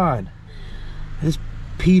that. God. I just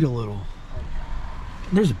peed a little.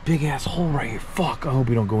 There's a big ass hole right here. Fuck, I hope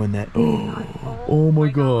we don't go in that. Oh my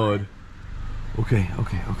god. Okay,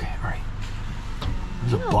 okay, okay, all right.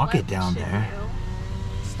 There's a bucket down there.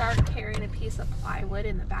 Start carrying a piece of plywood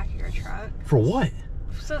in the back of your truck. For what?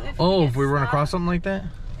 So if we run across something like that?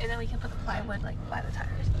 And then we can put the plywood like by the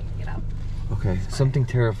tires so we can get out. Okay, something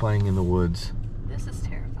terrifying in the woods. This is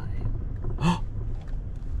terrifying.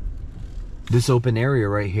 This open area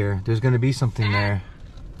right here. There's gonna be something there.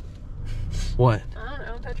 What? I don't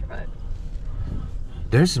know, touch your butt.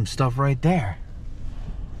 There's some stuff right there.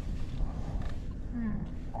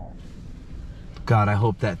 God, I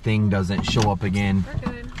hope that thing doesn't show up again.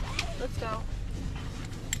 We're good. Let's go.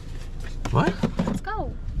 What? Let's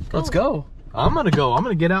go. Let's go. I'm gonna go. I'm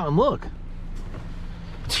gonna get out and look.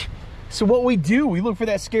 So what we do, we look for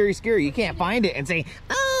that scary. You can't find it and say,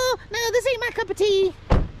 oh, no, this ain't my cup of tea.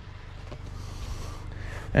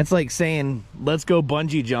 That's like saying, let's go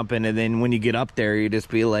bungee jumping, and then when you get up there, you just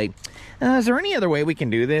be like, is there any other way we can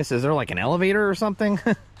do this? Is there like an elevator or something?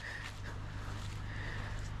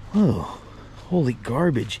 Oh, holy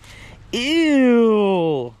garbage.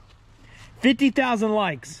 Ew. 50,000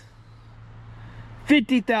 likes.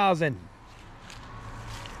 50,000.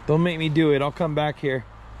 Don't make me do it. I'll come back here.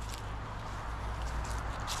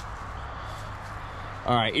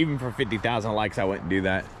 All right, even for 50,000 likes, I wouldn't do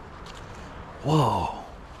that. Whoa.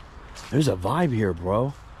 There's a vibe here,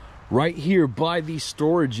 bro. Right here by these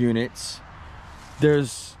storage units,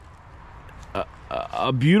 there's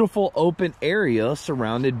a beautiful open area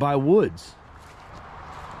surrounded by woods.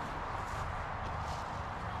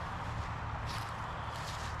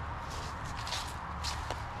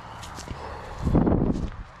 Is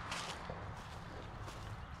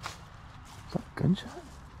that a gunshot?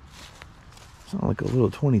 Sounds like a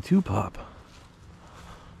little 22 pop.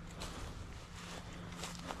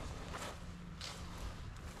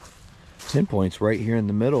 Pinpoints right here in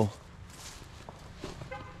the middle.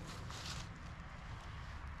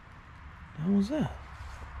 What was that?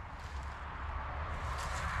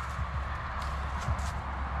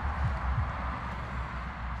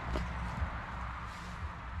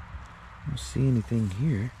 I don't see anything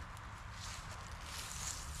here.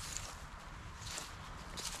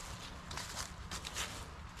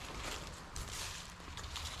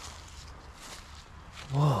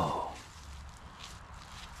 Whoa.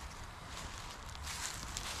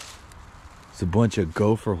 It's a bunch of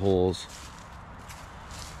gopher holes.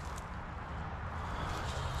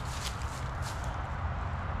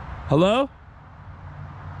 Hello?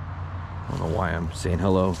 I don't know why I'm saying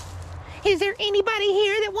hello. Is there anybody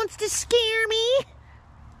here that wants to scare me?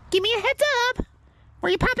 Give me a heads up. Or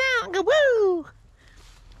you pop out and go, woo.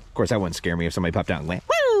 Of course, that wouldn't scare me if somebody popped out and went,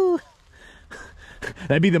 woo.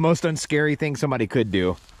 That'd be the most unscary thing somebody could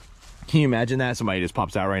do. Can you imagine that? Somebody just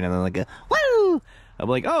pops out right now and they're like, woo. I'm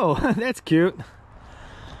like, oh, that's cute.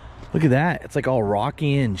 Look at that. It's like all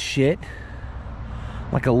rocky and shit.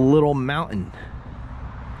 Like a little mountain.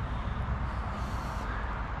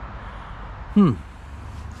 Well,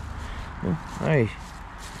 I'm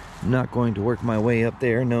not going to work my way up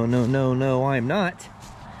there. No, no, no, no, I'm not.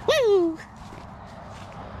 Woo!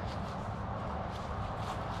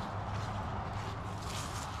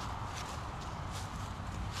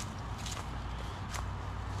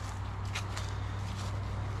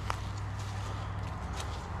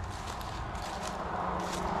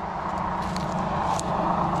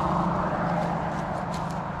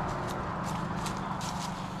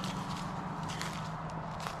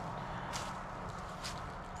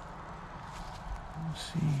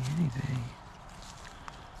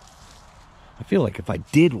 I feel like if I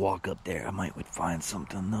did walk up there, I might would find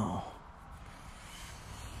something though.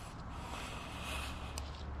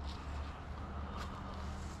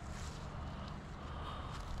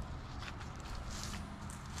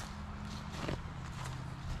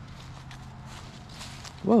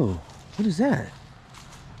 Whoa, what is that?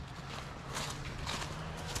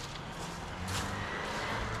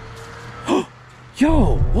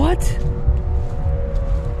 Yo, what?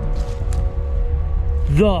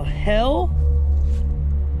 The hell?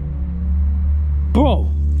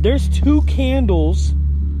 Bro, there's 2 candles.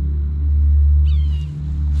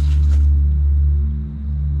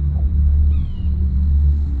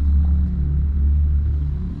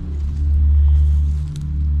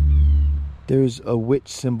 There's a witch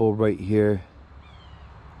symbol right here.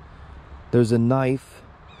 There's a knife.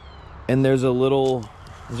 And there's a little...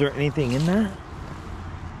 Is there anything in that?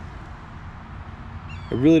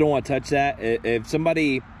 I really don't want to touch that. If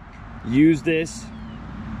somebody used this...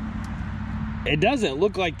 It doesn't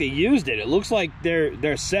look like they used it. It looks like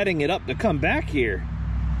they're setting it up to come back here.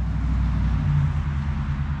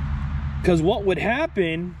 Because what would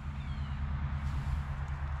happen...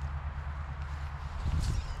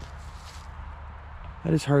 I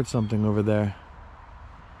just heard something over there.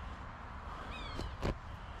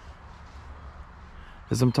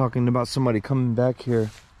 As I'm talking about somebody coming back here.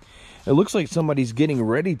 It looks like somebody's getting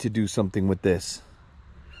ready to do something with this.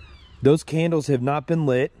 Those candles have not been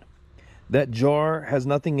lit. That jar has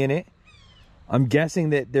nothing in it. I'm guessing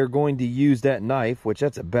that they're going to use that knife, which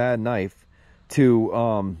that's a bad knife,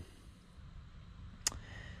 to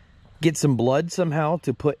get some blood somehow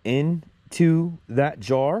to put into that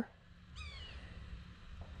jar.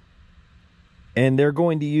 And they're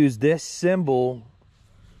going to use this symbol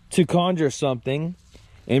to conjure something.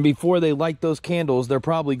 And before they light those candles, they're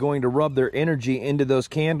probably going to rub their energy into those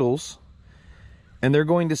candles. And they're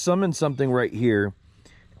going to summon something right here.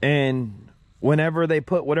 And whenever they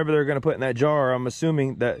put whatever they're going to put in that jar, I'm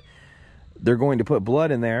assuming that they're going to put blood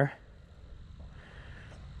in there.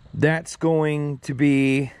 That's going to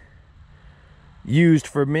be used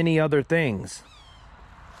for many other things.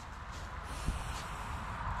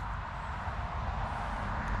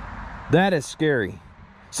 That is scary.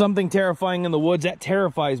 Something terrifying in the woods, that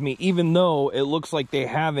terrifies me, even though it looks like they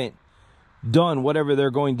haven't done whatever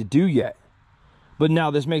they're going to do yet. But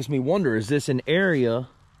now this makes me wonder, is this an area,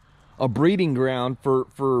 a breeding ground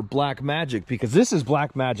for black magic? Because this is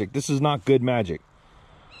black magic. This is not good magic.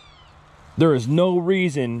 There is no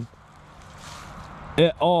reason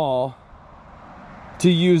at all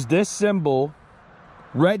to use this symbol,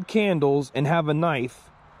 red candles, and have a knife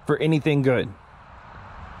for anything good.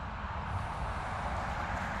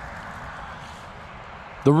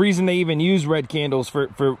 The reason they even use red candles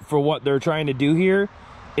for what they're trying to do here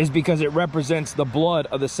is because it represents the blood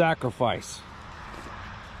of the sacrifice.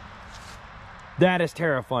 That is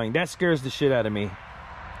terrifying. That scares the shit out of me.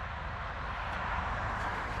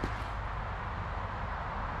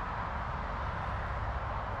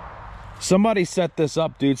 Somebody set this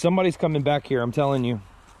up, dude. Somebody's coming back here, I'm telling you.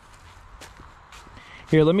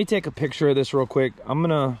 Here, let me take a picture of this real quick.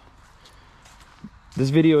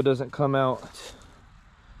 This video doesn't come out,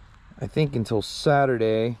 I think, until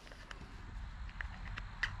Saturday.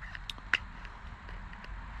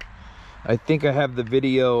 I think I have the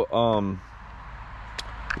video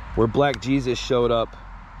where Black Jesus showed up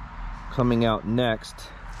coming out next,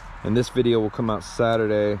 and this video will come out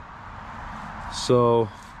Saturday. So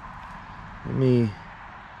let me,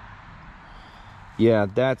 yeah,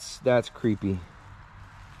 that's creepy.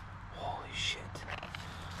 Holy shit.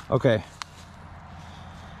 Okay.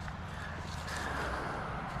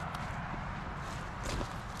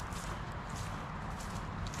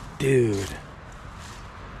 Dude.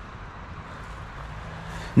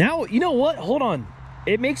 Now, you know what? Hold on.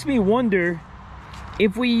 It makes me wonder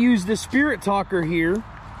if we use the spirit talker here,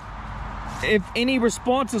 if any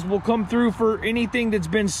responses will come through for anything that's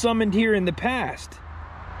been summoned here in the past.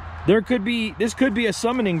 This could be a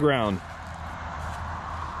summoning ground.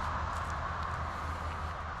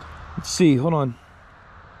 Let's see, hold on.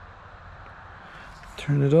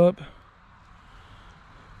 Turn it up.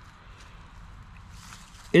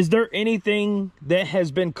 Is there anything that has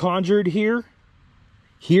been conjured here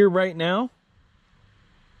right now?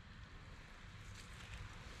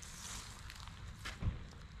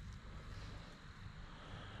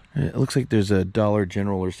 It looks like there's a Dollar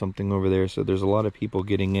General or something over there, so there's a lot of people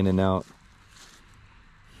getting in and out.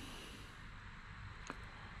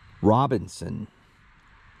 Robinson.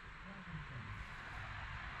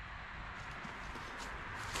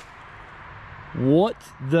 What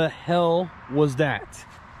the hell was that?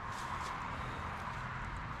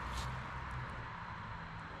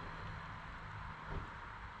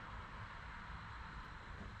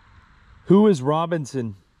 Who is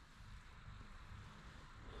Robinson?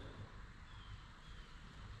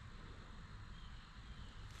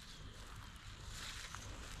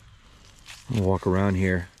 I'm gonna walk around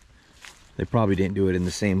here. They probably didn't do it in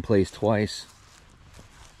the same place twice.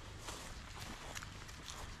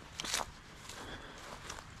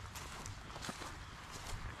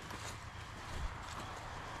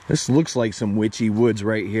 This looks like some witchy woods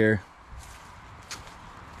right here.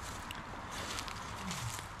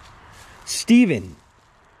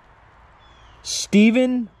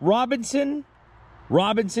 Steven Robinson?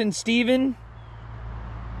 Robinson Steven?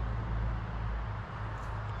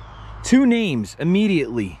 Two names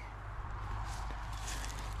immediately.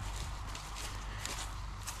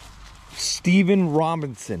 Steven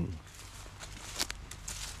Robinson.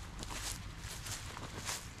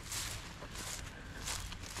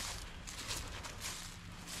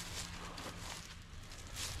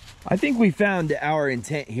 I think we found our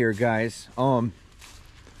intent here, guys.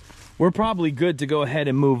 We're probably good to go ahead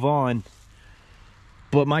and move on.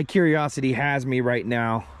 But my curiosity has me right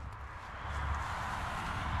now.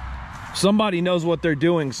 Somebody knows what they're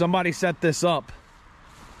doing. Somebody set this up.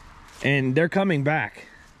 And they're coming back.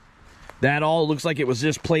 That all looks like it was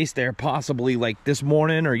just placed there possibly like this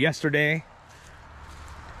morning or yesterday.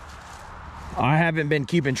 I haven't been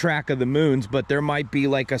keeping track of the moons, but there might be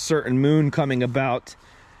like a certain moon coming about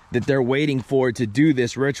that they're waiting for to do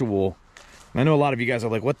this ritual. I know a lot of you guys are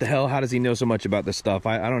like, what the hell? How does he know so much about this stuff?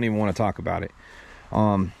 I don't even want to talk about it.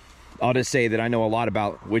 I'll just say that I know a lot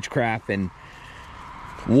about witchcraft, and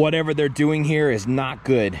whatever they're doing here is not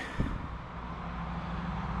good.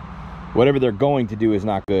 Whatever they're going to do is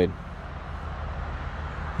not good.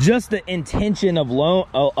 Just the intention of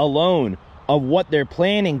alone of what they're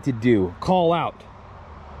planning to do, call out.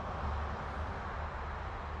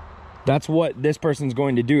 That's what this person's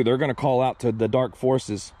going to do. They're going to call out to the dark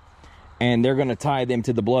forces, and they're going to tie them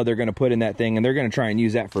to the blood they're going to put in that thing, and they're going to try and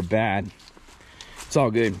use that for bad. It's all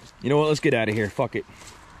good. You know what? Let's get out of here. Fuck it.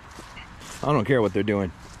 I don't care what they're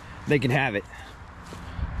doing. They can have it.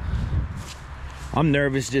 I'm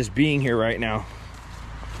nervous just being here right now.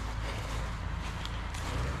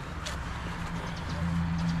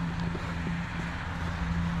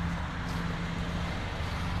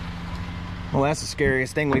 Well, that's the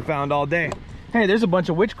scariest thing we found all day. Hey, there's a bunch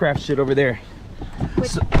of witchcraft shit over there.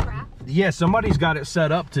 Witchcraft? Yeah, somebody's got it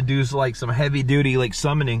set up to do like some heavy duty like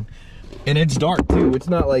summoning. And it's dark too. It's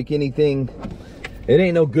not like anything, it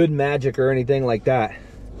ain't no good magic or anything like that.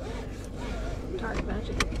 Dark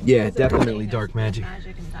magic? Yeah, definitely dark magic.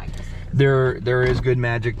 There is good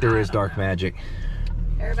magic, there is dark magic.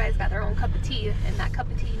 Everybody's got their own cup of tea, and that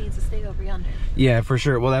cup of tea needs to stay over yonder. Yeah, for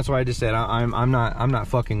sure. Well, that's why I just said I'm not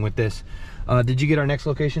fucking with this. Did you get our next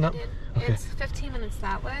location up? Okay. It's 15 minutes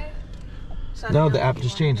that way. So no, the app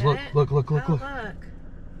just changed. Look. Look.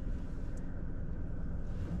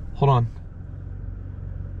 Hold on.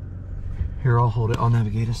 Here, I'll hold it. I'll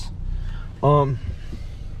navigate us.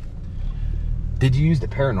 Did you use the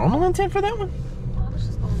paranormal intent for that one? Well, I was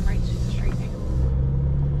just going right straight.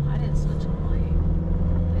 I didn't switch on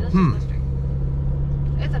my.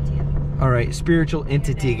 It's up to you. All right, spiritual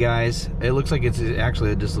entity, guys. It looks like it's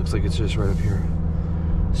actually. It just looks like it's just right up here.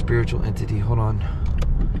 Spiritual entity. Hold on.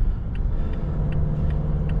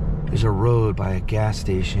 There's a road by a gas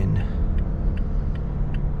station.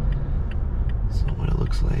 That's not what it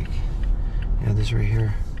looks like. Yeah, this right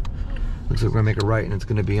here. Looks like we're gonna make a right, and it's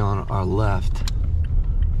gonna be on our left.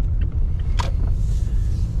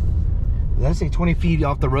 Did I say 20 feet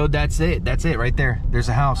off the road? That's it. That's it right there. There's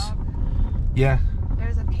a house. Yeah.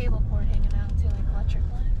 There's a cable cord hanging out too, like electric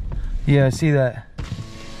line. Yeah, I see that.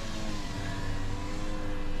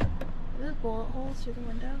 There's bullet holes through the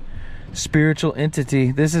window. Spiritual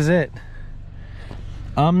entity. This is it.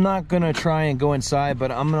 I'm not gonna try and go inside,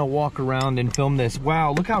 but I'm gonna walk around and film this.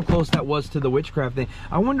 Wow, look how close that was to the witchcraft thing.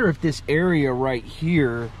 I wonder if this area right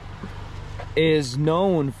here is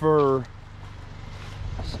known for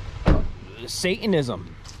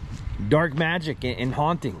Satanism, dark magic, and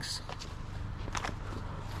hauntings.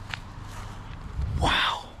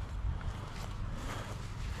 Wow.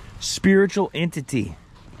 Spiritual entity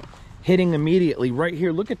hitting immediately right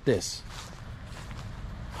here. Look at this.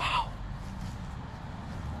 Wow.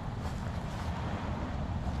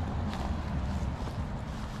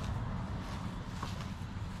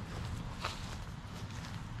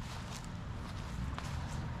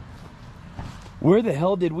 Where the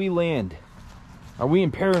hell did we land? Are we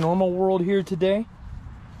in paranormal world here today?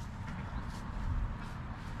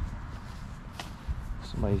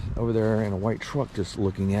 Somebody's over there in a white truck just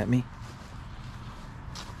looking at me.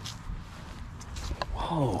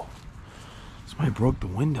 Whoa. Somebody broke the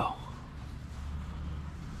window.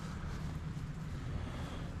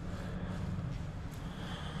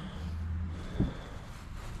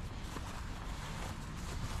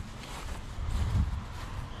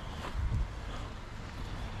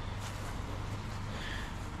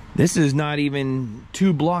 This is not even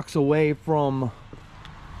 2 blocks away from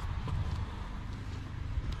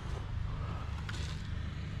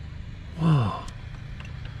whoa.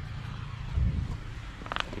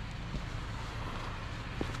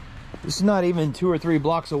 This is not even 2 or 3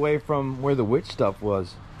 blocks away from where the witch stuff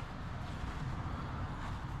was.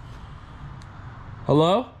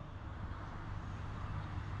 Hello?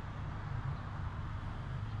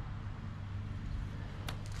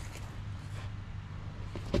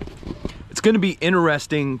 It's going to be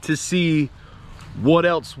interesting to see what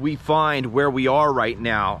else we find where we are right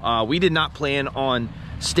now. We did not plan on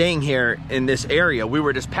staying here in this area. We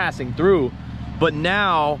were just passing through, but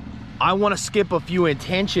now I want to skip a few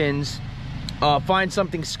intentions, find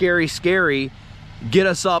something scary, get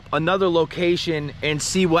us up another location and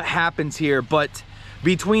see what happens here. But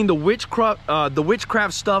between the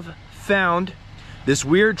witchcraft stuff found, this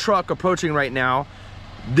weird truck approaching right now,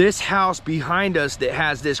 this house behind us that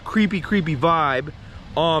has this creepy vibe,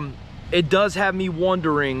 it does have me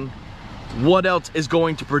wondering what else is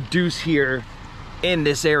going to produce here in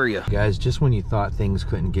this area. Guys, just when you thought things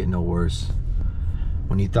couldn't get no worse,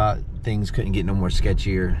 when you thought things couldn't get no more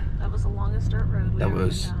sketchier, that was the longest dirt road that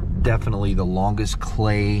was definitely the longest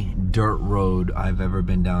clay dirt road I've ever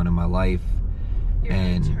been down in my life. You're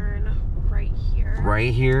and gonna turn right here.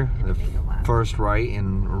 Right here, the first right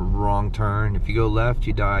and wrong turn. If you go left,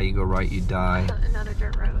 you die. You go right, you die. Another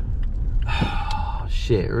dirt road. Oh,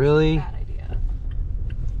 shit, really? Bad idea.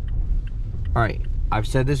 All right, I've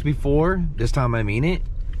said this before. This time I mean it.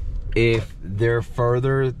 If they're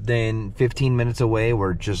further than 15 minutes away,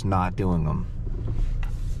 we're just not doing them.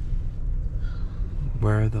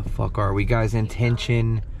 Where the fuck are we, guys?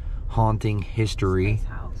 Intention, haunting history. Nice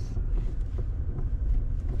house.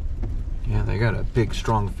 Yeah, they got a big,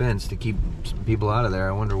 strong fence to keep some people out of there.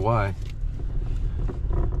 I wonder why.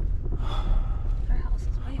 Their house is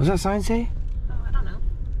way What's that sign say? Oh, I don't know.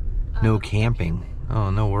 No camping. Oh,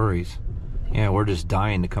 no worries. Yeah, we're just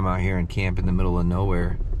dying to come out here and camp in the middle of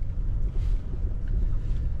nowhere.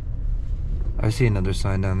 I see another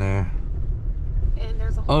sign down there. And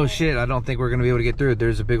there's a hole. Oh shit, I don't think we're gonna be able to get through it.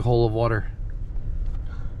 There's a big hole of water.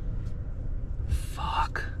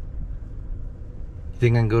 Fuck. You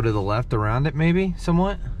think I can go to the left around it maybe,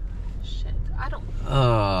 somewhat? Shit, I don't.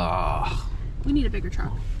 We need a bigger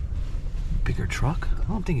truck. Bigger truck? I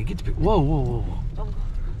don't think it gets big. Whoa, whoa, whoa, whoa. Don't go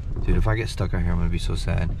through. Dude, if I get stuck out here, I'm gonna be so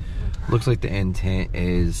sad. Looks like the intent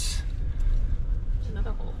is... There's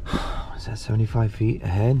another hole. Is that 75 feet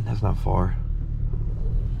ahead? That's not far.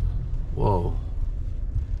 Whoa.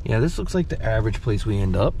 Yeah, this looks like the average place we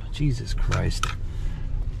end up. Jesus Christ.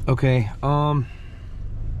 Okay,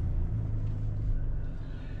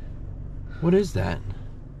 what is that?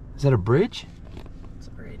 Is that a bridge? It's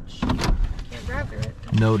a bridge. Can't drive through it.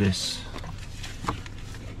 Notice.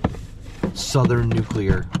 Southern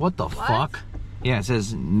Nuclear. What the fuck? Yeah, it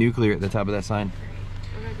says nuclear at the top of that sign.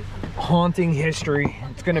 We're gonna be coming. Haunting history.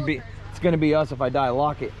 It's gonna be us if I die.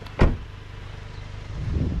 Lock it.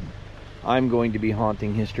 I'm going to be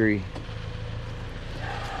haunting history.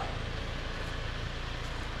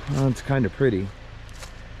 Oh, it's kind of pretty.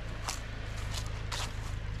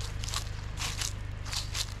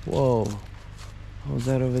 Whoa. What was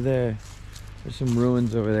that over there? There's some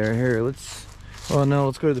ruins over there. Here, let's... Oh no,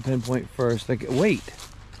 let's go to the pinpoint first. Like, wait.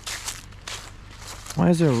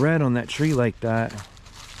 Why is there red on that tree like that?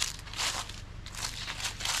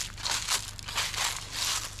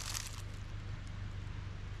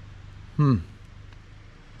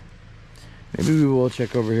 Maybe we will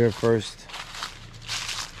check over here first.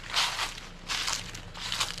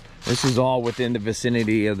 This is all within the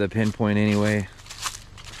vicinity of the pinpoint anyway.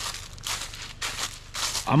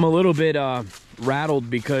 I'm a little bit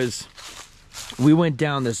rattled because we went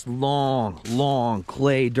down this long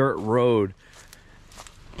clay dirt road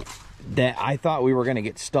that I thought we were gonna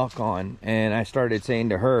get stuck on, and I started saying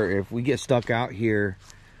to her, if we get stuck out here,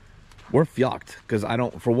 we're fucked, because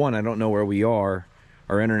for one, I don't know where we are.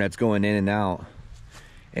 Our internet's going in and out,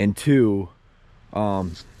 and two,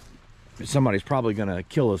 somebody's probably gonna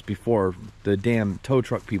kill us before the damn tow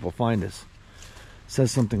truck people find us. It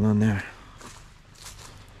says something on there.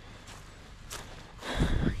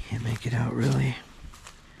 I can't make it out really.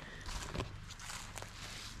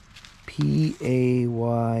 P-A-Y-S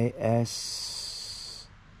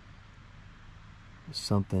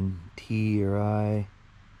something, T or I.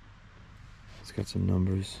 It's got some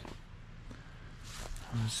numbers.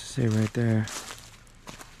 Let's say right there.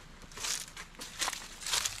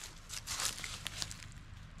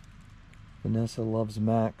 Vanessa loves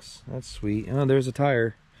Max. That's sweet. Oh, there's a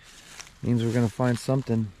tire. Means we're gonna find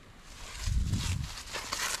something.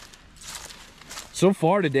 So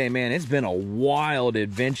far today, man, it's been a wild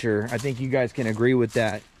adventure. I think you guys can agree with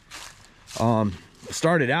that.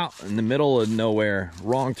 Started out in the middle of nowhere,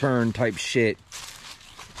 wrong turn type shit.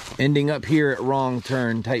 Ending up here at wrong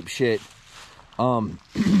turn type shit.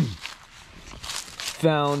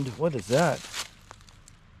 Found, what is that?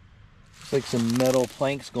 It's like some metal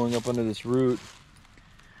planks going up under this root.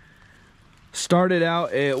 Started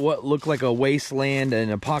out at what looked like a wasteland,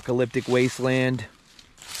 an apocalyptic wasteland.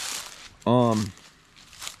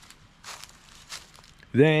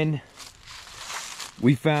 Then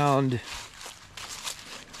we found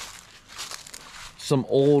some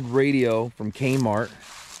old radio from Kmart.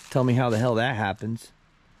 Tell me how the hell that happens.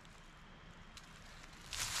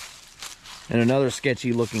 And another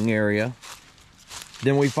sketchy looking area.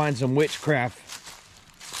 then we find some witchcraft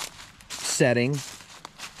setting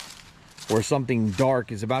where something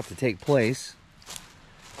dark is about to take place.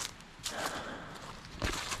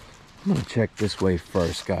 I'm gonna check this way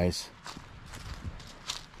first, guys.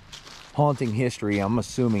 Haunting history, I'm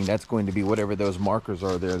assuming that's going to be whatever those markers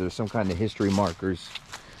are there. There's some kind of history markers.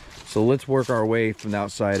 So let's work our way from the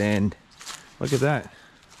outside end. Look at that.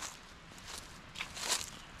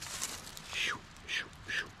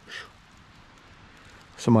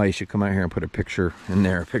 Somebody should come out here and put a picture in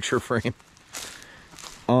there, a picture frame.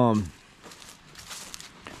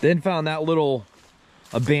 Then found that little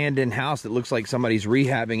abandoned house that looks like somebody's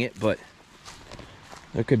rehabbing it, but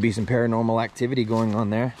there could be some paranormal activity going on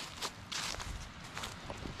there.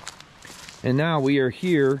 And now we are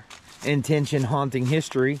here in Tension Haunting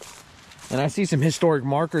History, and I see some historic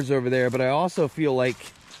markers over there, but I also feel like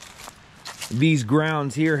these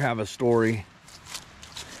grounds here have a story,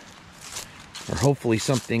 or hopefully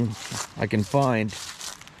something I can find.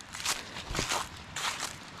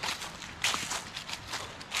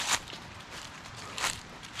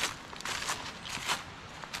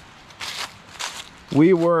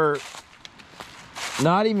 We were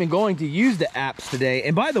not even going to use the apps today.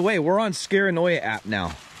 And by the way, we're on Scaranoia app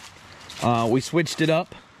now. We switched it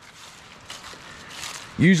up.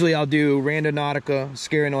 Usually I'll do Randonautica,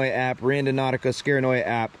 Scaranoia app, Randonautica, Scaranoia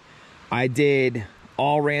app. I did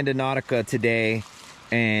all Randonautica today,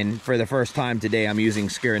 and for the first time today I'm using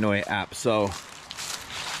Scaranoia app. So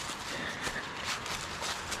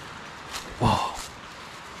whoa.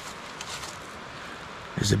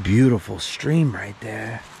 There's a beautiful stream right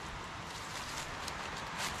there.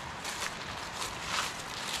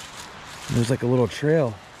 There's like a little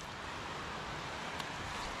trail.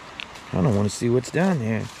 I don't want to see what's down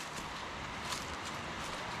there.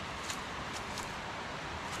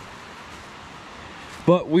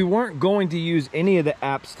 But we weren't going to use any of the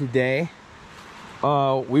apps today.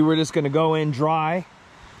 We were just going to go in dry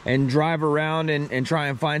and drive around and try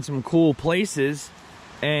and find some cool places.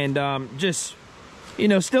 And just, you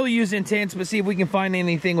know, still use intents, but see if we can find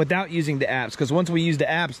anything without using the apps. Because once we use the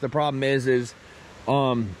apps, the problem is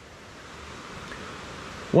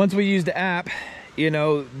once we use the app, you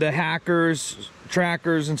know, the hackers,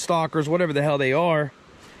 trackers, and stalkers, whatever the hell they are,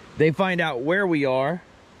 they find out where we are,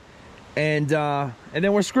 and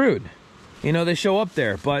then we're screwed. You know, they show up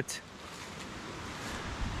there. But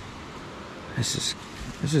this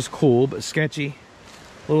is cool, but sketchy,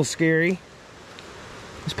 a little scary.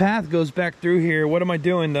 This path goes back through here. What am I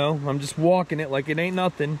doing though? I'm just walking it like it ain't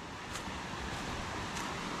nothing.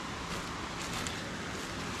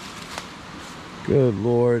 Good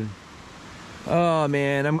Lord. Oh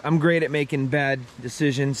man, I'm great at making bad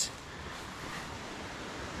decisions.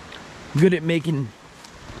 Good at making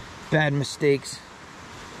bad mistakes.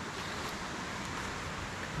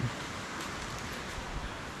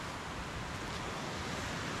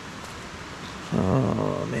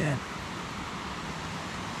 Oh man.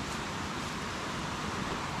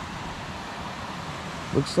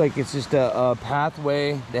 Looks like it's just a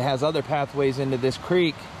pathway that has other pathways into this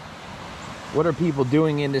creek. What are people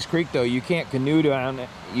doing in this creek though? You can't canoe down it.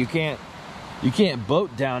 You can't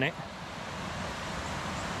boat down it.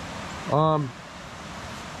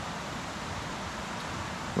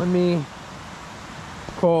 Let me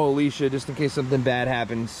call Alicia just in case something bad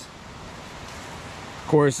happens. Of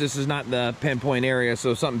course, this is not the pinpoint area,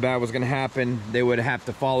 so if something bad was gonna happen, they would have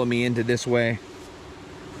to follow me into this way.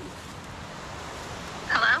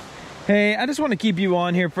 Hello? Hey, I just want to keep you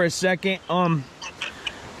on here for a second. I'm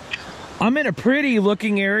in a pretty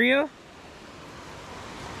looking area,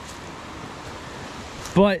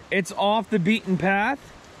 but it's off the beaten path,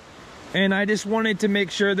 and I just wanted to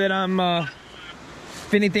make sure that I'm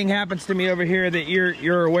if anything happens to me over here, that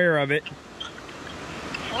you're aware of it.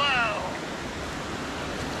 Whoa.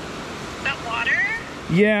 That water?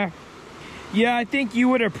 Yeah, I think you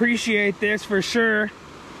would appreciate this for sure.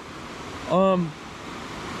 Please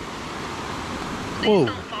whoa.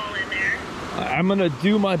 don't fall in there. I'm gonna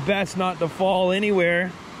do my best not to fall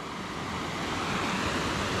anywhere.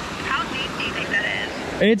 How deep do you think that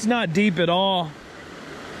is? It's not deep at all.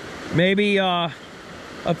 Maybe a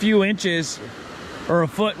few inches or a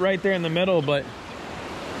foot right there in the middle, but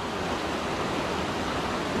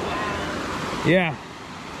yeah.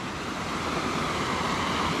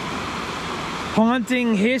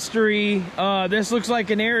 Haunting history. This looks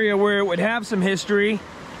like an area where it would have some history.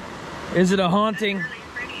 Is it a haunting? Really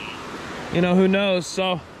pretty. You know, who knows?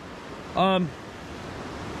 So,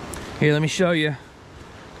 here, let me show you.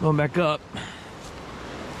 Going back up.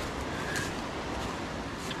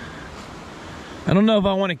 I don't know if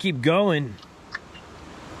I want to keep going.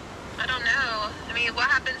 I don't know. I mean,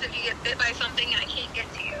 hit by something and I can't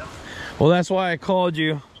get to you. Well, that's why I called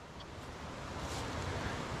you.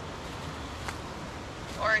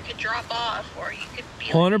 Or it could drop off, or you could be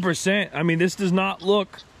 100%. I mean, this does not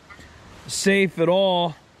look safe at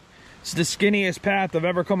all. It's the skinniest path I've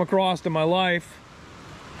ever come across in my life.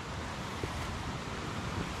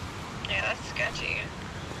 Yeah, that's sketchy.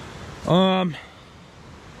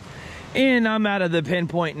 And I'm out of the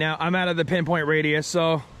pinpoint now. I'm out of the pinpoint radius,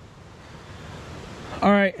 so.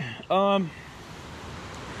 All right,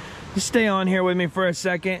 just stay on here with me for a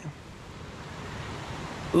second.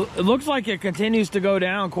 It looks like it continues to go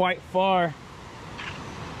down quite far.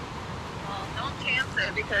 Well, don't chance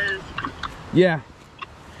it because... Yeah.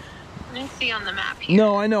 Let me see on the map here.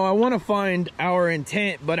 No, I know. I want to find our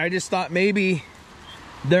intent, but I just thought maybe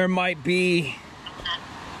there might be,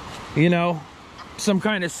 you know, some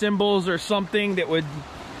kind of symbols or something that would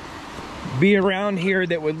be around here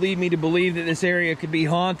that would lead me to believe that this area could be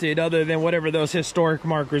haunted, other than whatever those historic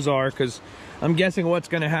markers are. Because I'm guessing what's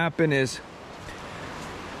going to happen is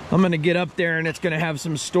I'm going to get up there and it's going to have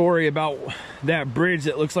some story about that bridge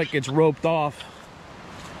that looks like it's roped off.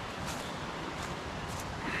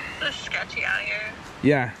 It's sketchy out here.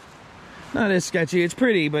 Yeah, not as sketchy. It's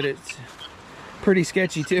pretty, but it's pretty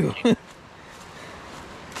sketchy too.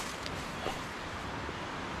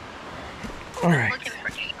 All right,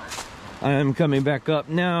 I'm coming back up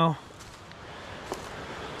now.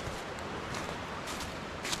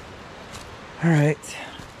 All right,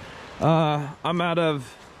 I'm out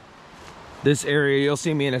of this area. You'll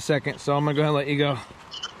see me in a second, so I'm gonna go ahead and let you go.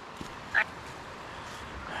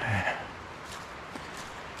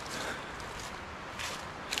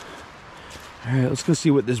 All right, let's go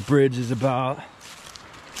see what this bridge is about.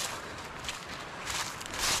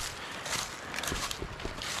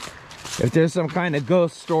 If there's some kind of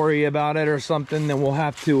ghost story about it or something, then we'll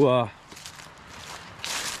have to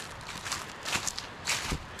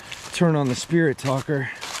turn on the spirit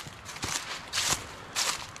talker.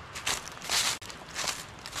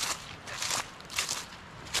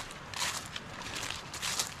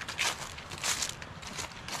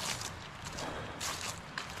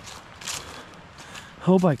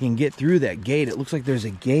 Hope I can get through that gate. It looks like there's a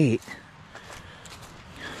gate.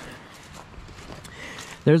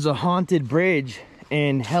 There's a haunted bridge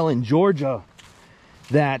in Helen, Georgia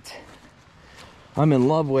that I'm in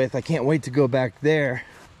love with. I can't wait to go back there.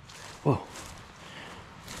 Whoa.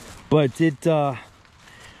 But it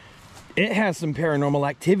has some paranormal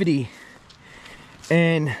activity,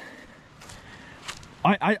 and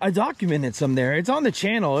I documented some there. It's on the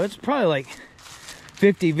channel. It's probably like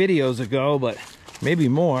 50 videos ago, but maybe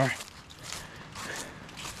more.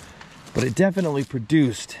 But it definitely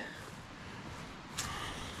produced.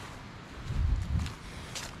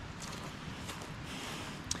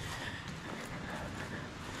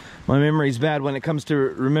 My memory's bad when it comes to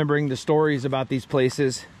remembering the stories about these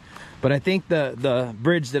places, but I think the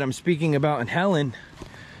bridge that I'm speaking about in Helen,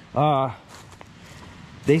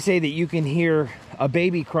 they say that you can hear a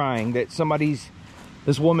baby crying, that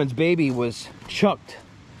this woman's baby was chucked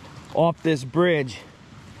off this bridge,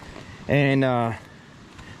 and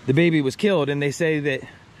the baby was killed, and they say that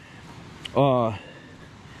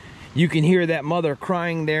you can hear that mother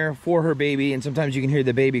crying there for her baby, and sometimes you can hear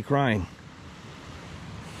the baby crying.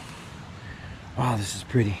 Wow, this is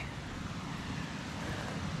pretty.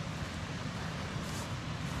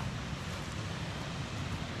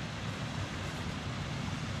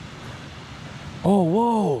 Oh,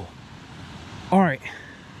 whoa. All right.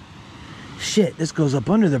 Shit, this goes up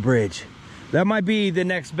under the bridge. That might be the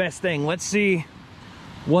next best thing. Let's see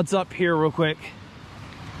what's up here real quick,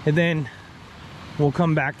 and then we'll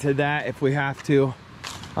come back to that if we have to.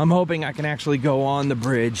 I'm hoping I can actually go on the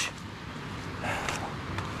bridge.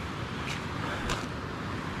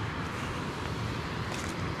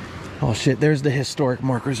 Oh shit, there's the historic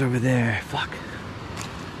markers over there. Fuck.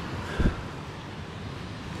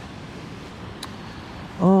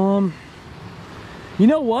 You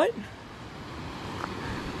know what?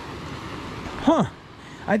 Huh.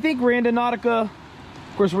 I think Randonautica,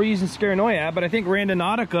 of course we're using Scaranoia, but I think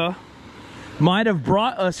Randonautica might have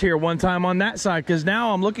brought us here one time on that side, because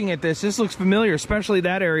now I'm looking at this. This looks familiar, especially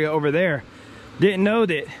that area over there. Didn't know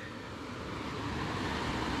that.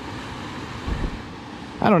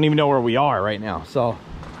 I don't even know where we are right now, so.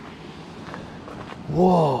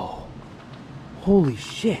 Whoa. Holy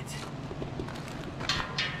shit.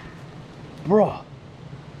 Bro.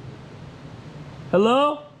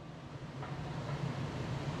 Hello?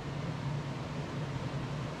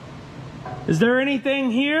 Is there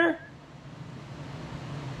anything here?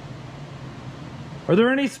 Are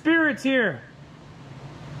there any spirits here?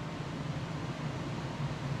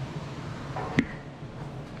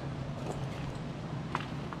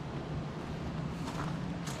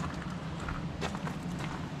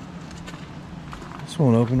 This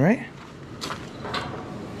won't open, right?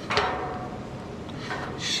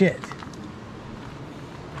 Shit.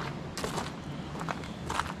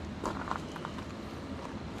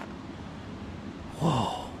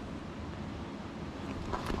 Whoa.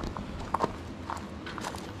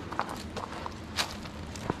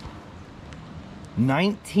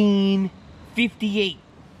 $1958.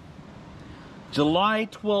 July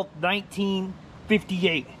 12th,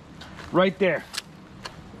 1958. Right there.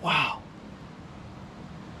 Wow.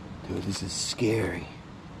 Dude, this is scary.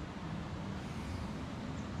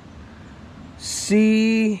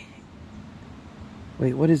 See?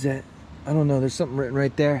 Wait, what is that? I don't know. There's something written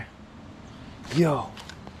right there. Yo.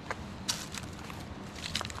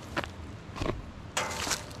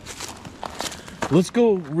 Let's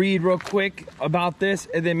go read real quick about this,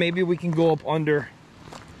 and then maybe we can go up under.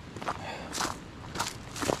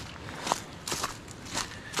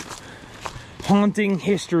 Haunting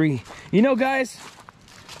history. You know, guys,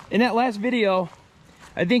 in that last video,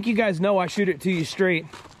 I think you guys know I shoot it to you straight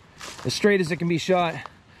as it can be shot.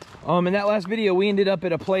 In that last video, we ended up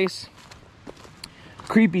at a place,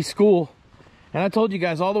 creepy school, and I told you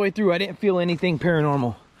guys all the way through I didn't feel anything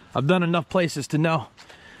paranormal. I've done enough places to know.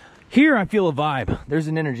 Here I feel a vibe. There's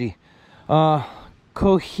an energy.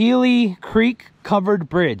 Coheely Creek Covered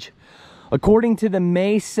Bridge. According to the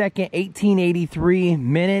May 2nd, 1883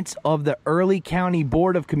 minutes of the Early County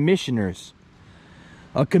Board of Commissioners,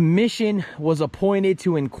 a commission was appointed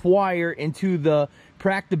to inquire into the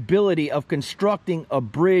practicability of constructing a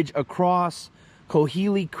bridge across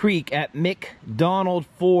Coheely Creek at McDonald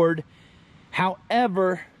Ford.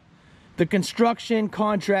 However, the construction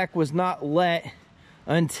contract was not let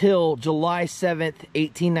until July 7th,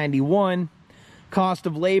 1891. Cost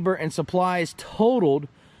of labor and supplies totaled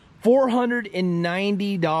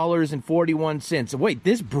 $490.41. Wait,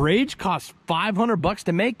 this bridge costs $500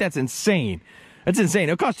 to make? That's insane. That's insane.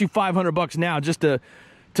 It'll cost you $500 now just to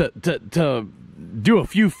do a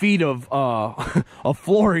few feet of of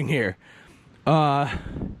flooring here.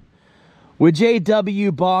 With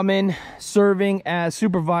J.W. Bauman serving as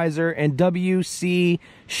supervisor and W.C.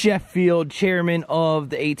 Sheffield chairman of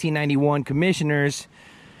the 1891 commissioners,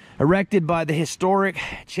 erected by the historic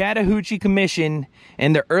Chattahoochee Commission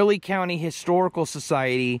and the Early County Historical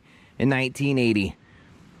Society in 1980.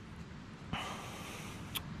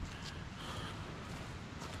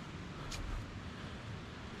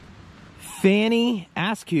 Fanny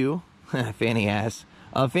Askew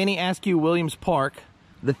Williams Park.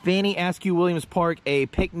 The Fanny Askew Williams Park, a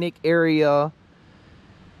picnic area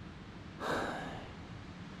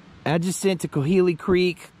adjacent to Coheely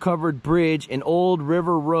Creek Covered Bridge and Old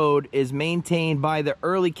River Road, is maintained by the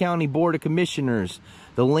Early County Board of Commissioners.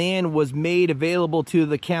 The land was made available to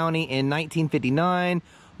the county in 1959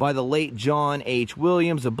 by the late John H.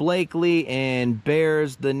 Williams of Blakely and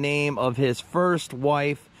bears the name of his first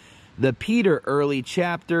wife. The Peter Early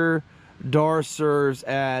chapter Dar serves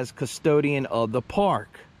as custodian of the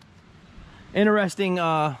park. Interesting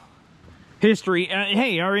history.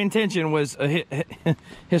 Hey, our intention was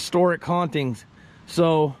historic hauntings.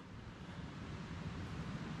 So,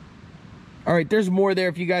 all right, there's more there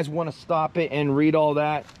if you guys want to stop it and read all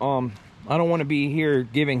that. I don't want to be here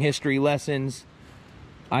giving history lessons.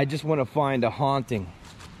 I just want to find a haunting.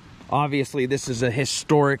 Obviously, this is a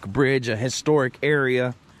historic bridge, a historic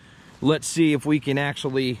area. Let's see if we can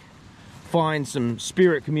actually find some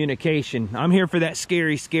spirit communication. I'm here for that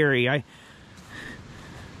scary. I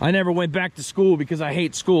never went back to school because I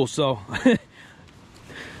hate school, so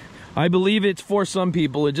I believe it's for some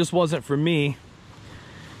people. It just wasn't for me.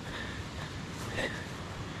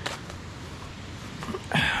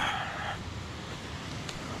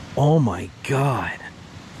 Oh my God.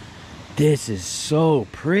 This is so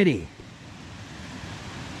pretty.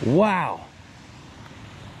 Wow.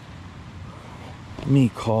 Let me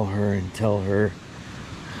call her and tell her.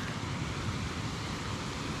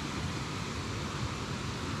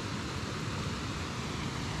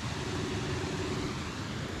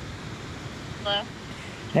 Hello?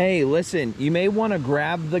 Hey, listen, you may want to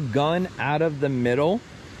grab the gun out of the middle,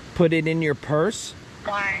 put it in your purse.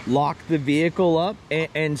 Why? Lock the vehicle up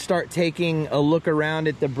and start taking a look around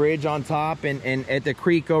at the bridge on top and at the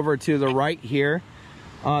creek over to the right here.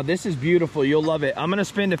 This is beautiful. You'll love it. I'm going to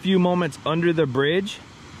spend a few moments under the bridge,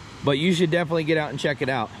 but you should definitely get out and check it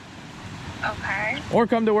out. Okay. Or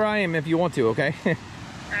come to where I am if you want to, okay?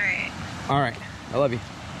 Alright. All right. I love you.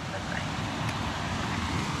 Bye-bye.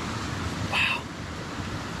 Wow.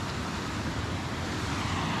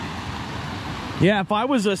 Yeah, if I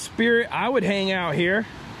was a spirit, I would hang out here.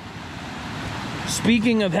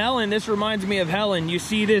 Speaking of Helen, this reminds me of Helen. You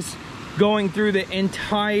see this going through the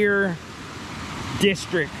entire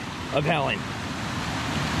district of Helen.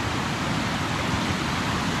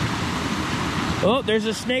 Oh, there's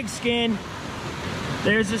a snake skin.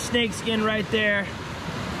 There's a snake skin right there.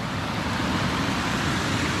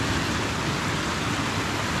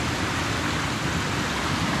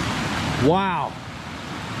 Wow.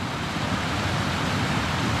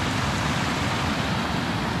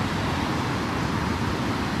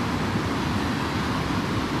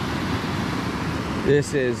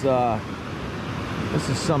 This is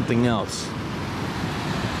something else.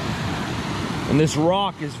 And this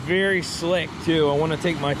rock is very slick too. I want to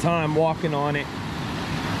take my time walking on it.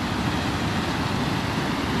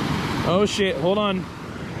 Oh shit, hold on.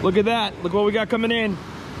 Look at that. Look what we got coming in.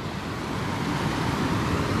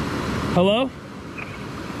 Hello?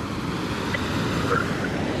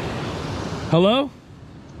 Hello?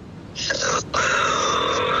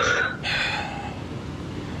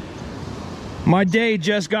 My day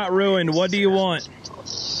just got ruined. What do you want?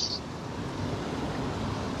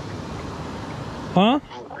 Huh?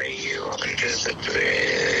 Are you under the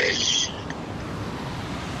bridge?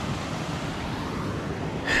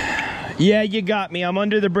 Yeah, you got me. I'm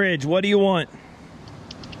under the bridge. What do you want?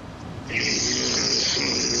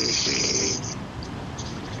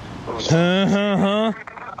 Huh?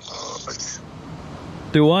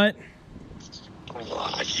 Do what?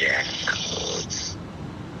 Watch out.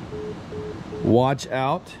 Watch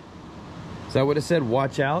out? Is that what it said?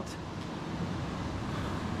 Watch out?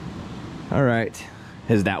 All right.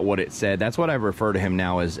 Is that what it said? That's what I refer to him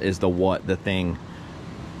now as, is the what, the thing.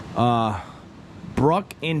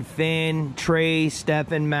 Brooke and Finn, Trey,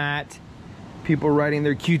 Steph and Matt. People writing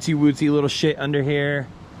their cutesy wootsy little shit under here.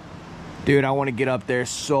 Dude, I want to get up there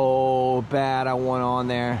so bad. I want on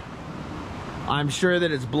there. I'm sure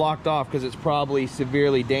that it's blocked off because it's probably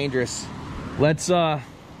severely dangerous. Let's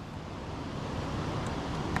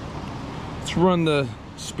run the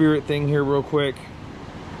spirit thing here real quick.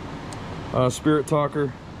 Spirit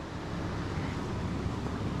talker.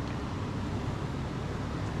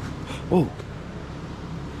 Oh.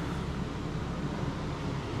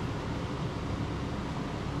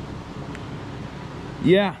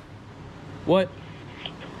 Yeah. What?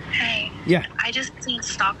 Hey. Yeah. I just seen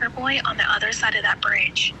Stalker Boy on the other side of that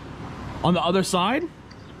bridge. On the other side?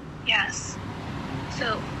 Yes.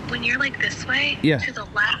 So when you're like this way, yeah, to the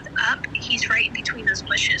left up, he's right in between those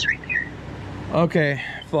bushes right there. Okay.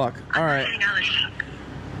 Fuck. All right.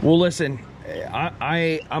 Well, listen.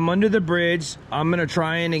 I'm under the bridge. I'm gonna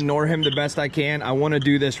try and ignore him the best I can. I want to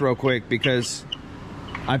do this real quick because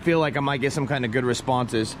I feel like I might get some kind of good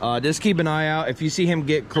responses. Just keep an eye out. If you see him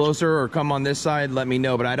get closer or come on this side, let me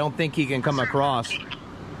know. But I don't think he can come across.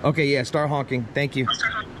 Okay, yeah, start honking. Thank you.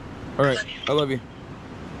 All right, I love you.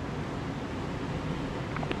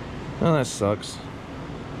 Oh, that sucks.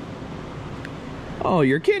 Oh,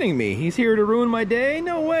 you're kidding me. He's here to ruin my day?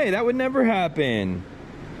 No way, that would never happen.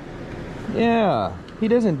 Yeah, he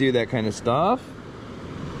doesn't do that kind of stuff.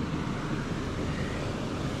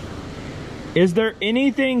 Is there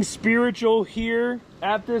anything spiritual here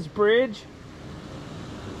at this bridge?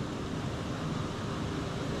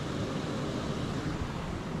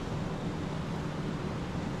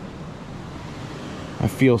 I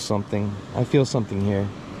feel something. I feel something here.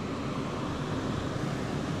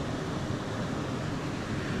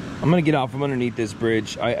 I'm gonna get out from underneath this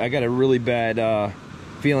bridge. I got a really bad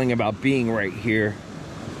feeling about being right here.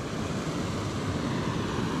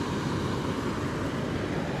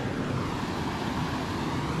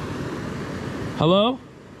 Hello?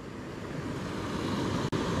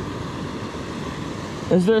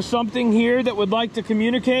 Is there something here that would like to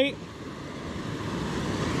communicate?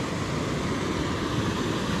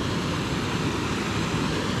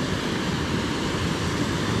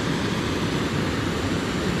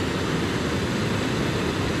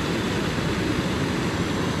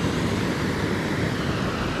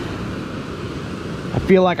 I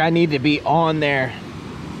feel like I need to be on there.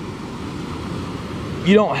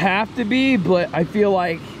 You don't have to be, but I feel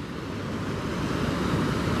like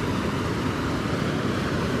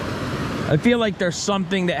there's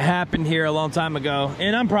something that happened here a long time ago.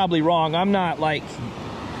 And I'm probably wrong. I'm not like,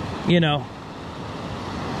 you know,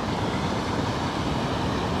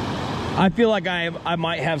 I feel like I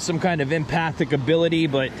might have some kind of empathic ability,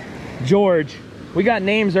 but George, we got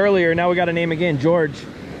names earlier, now we got a name again, George.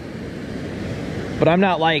 But I'm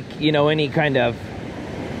not like, you know, any kind of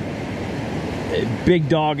big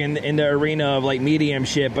dog in the arena of like medium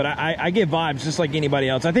shit, but I get vibes just like anybody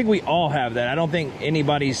else. I think we all have that. I don't think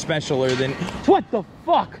anybody's specialer than... What the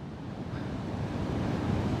fuck?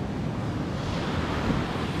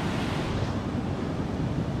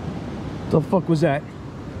 The fuck was that?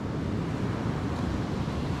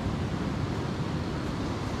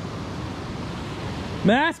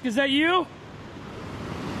 Mask, is that you?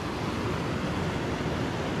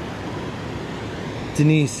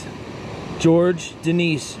 Denise. George,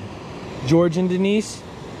 Denise. George and Denise.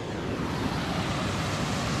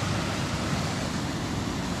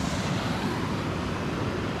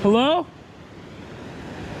 Hello?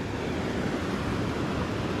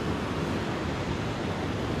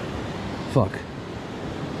 Fuck.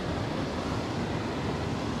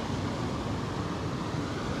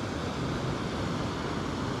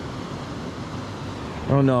 I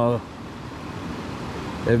don't know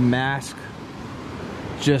if Mask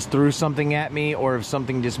just threw something at me or if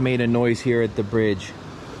something just made a noise here at the bridge.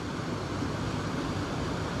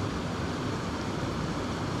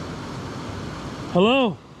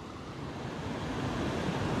 Hello?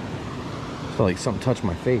 I felt like something touched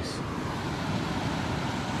my face.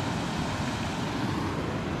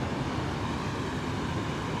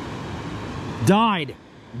 Died.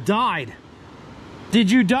 Died.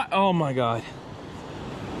 Did you die? Oh my God.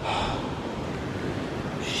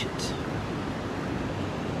 Shit.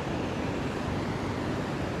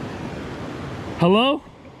 Hello?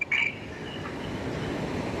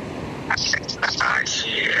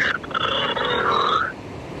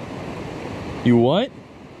 You what?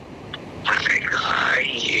 Behind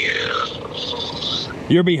you.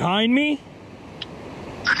 You're behind me?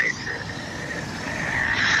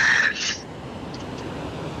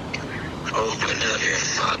 Open up your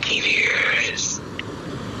fucking ears.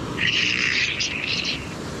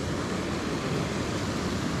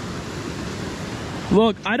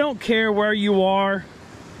 Look, I don't care where you are.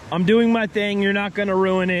 I'm doing my thing. You're not gonna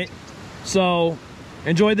ruin it. So,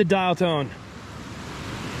 enjoy the dial tone.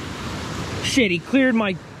 Shit, he cleared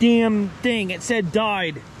my damn thing. It said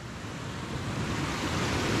died.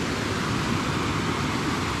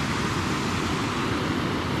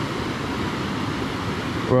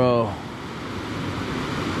 Bro.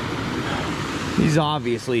 He's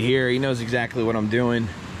obviously here. He knows exactly what I'm doing.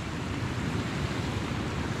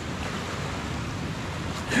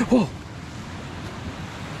 Whoa.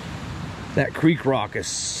 That creek rock is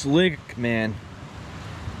slick, man.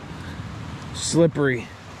 Slippery.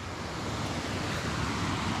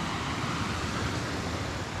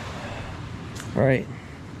 All right.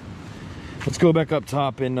 Let's go back up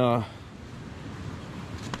top and the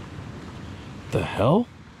hell?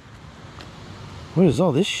 What is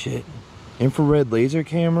all this shit? Infrared laser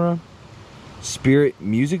camera? Spirit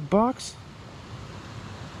music box?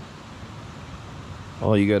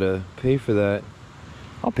 Oh, you gotta pay for that.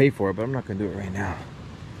 I'll pay for it, but I'm not gonna do it right now.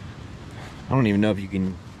 I don't even know if you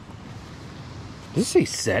can... Does it say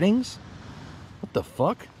settings? What the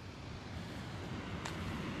fuck?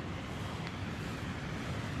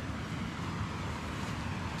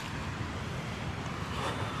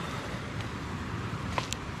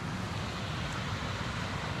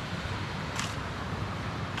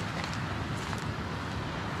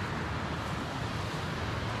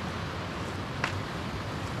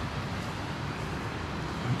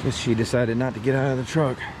 I guess she decided not to get out of the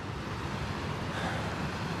truck.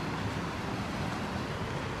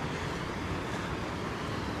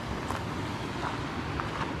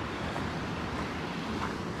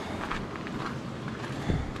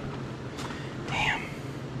 Damn.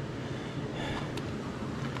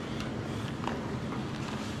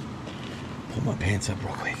 Pull my pants up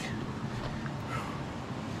real quick.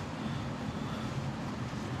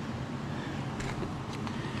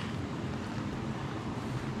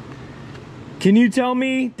 Can you tell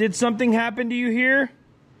me, did something happen to you here?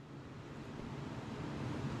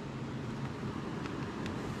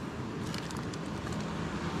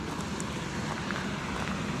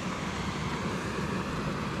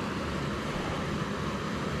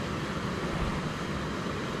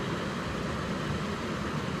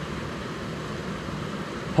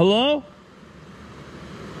 Hello?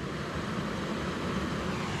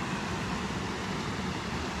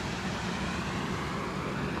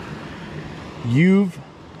 You've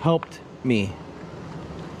helped me.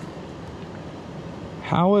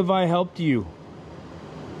 How have I helped you?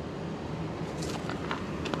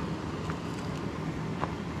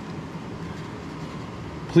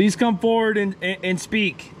 Please come forward and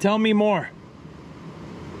speak. Tell me more.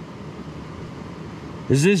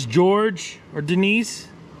 Is this George or Denise?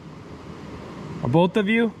 Or both of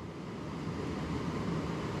you?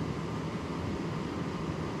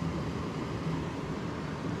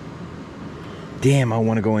 Damn, I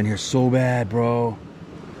want to go in here so bad, bro.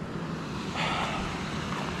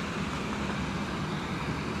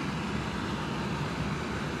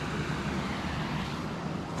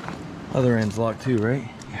 Other end's locked too, right?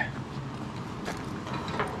 Yeah.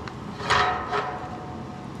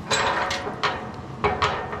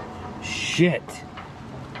 shit.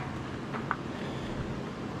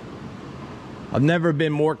 I've never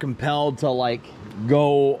been more compelled to like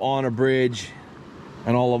go on a bridge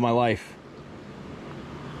in all of my life.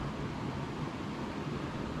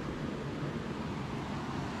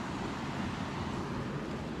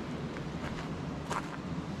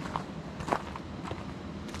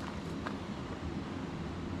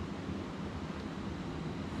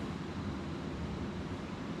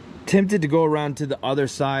 Tempted to go around to the other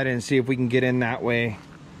side and see if we can get in that way.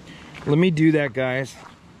 Let me do that, guys.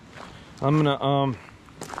 I'm gonna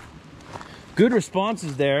good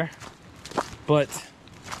responses there, but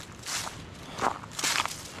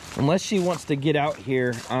unless she wants to get out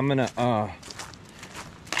here, I'm gonna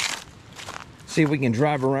see if we can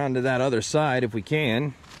drive around to that other side if we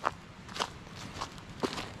can.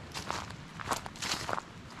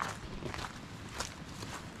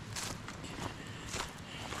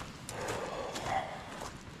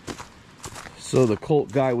 So the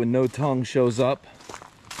cult guy with no tongue shows up.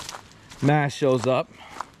 Mash shows up.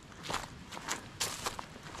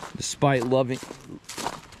 Despite loving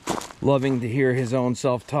to hear his own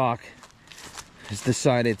self-talk, has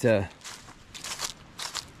decided to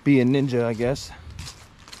be a ninja, I guess.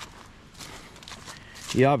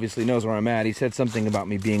 He obviously knows where I'm at. He said something about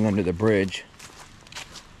me being under the bridge.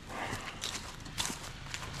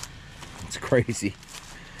 It's crazy.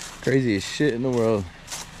 Craziest shit in the world.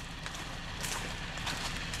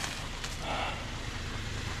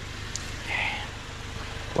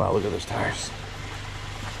 Wow, look at those tires.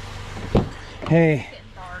 Hey,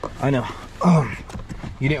 I know.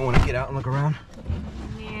 You didn't want to get out and look around?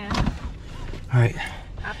 Yeah. All right.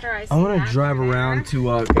 After I want to drive around to,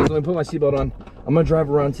 let me put my seatbelt on. I'm going to drive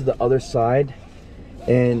around to the other side.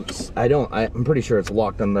 And I'm pretty sure it's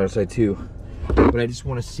locked on the other side too. But I just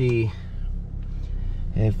want to see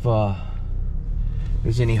if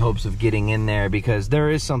there's any hopes of getting in there, because there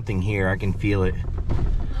is something here. I can feel it.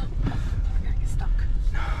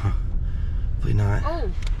 Hopefully not.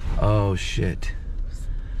 Oh. Oh shit.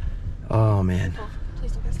 Oh man.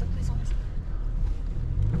 Please don't get stuck. Please don't get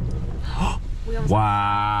stuck.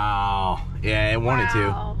 Wow. Yeah, it wanted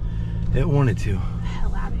to. It wanted to. Get the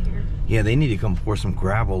hell out of here. Yeah, they need to come pour some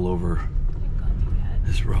gravel over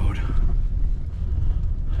this road.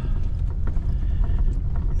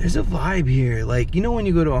 There's a vibe here. Like, you know when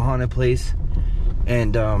you go to a haunted place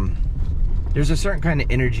and there's a certain kind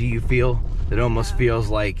of energy you feel that almost feels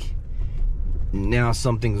like now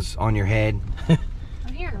something's on your head.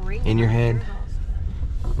 I'm hearing ringing. In your head.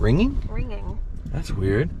 Ringing? Ringing. That's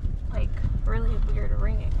weird. Like, really weird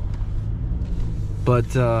ringing.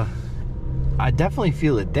 But I definitely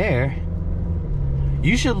feel it there.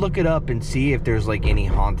 You should look it up and see if there's like any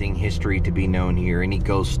haunting history to be known here, any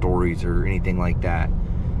ghost stories or anything like that.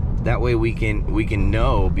 That way we can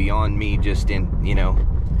know beyond me just in, you know,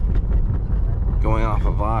 going off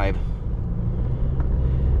a vibe.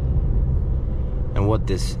 And what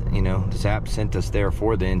this, you know, this app sent us there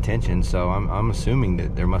for the intention, so I'm assuming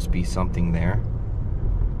that there must be something there.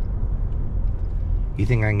 You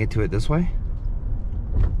think I can get to it this way?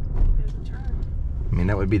 There's a turn. I mean,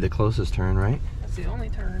 that would be the closest turn, right? That's the only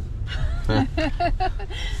turn. Yeah.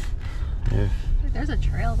 There's a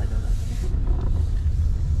trail that goes up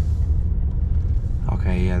there.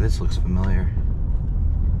 Okay, yeah, this looks familiar.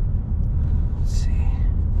 Let's see.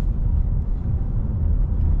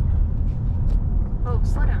 Oh,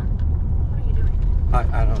 slow down. What are you doing?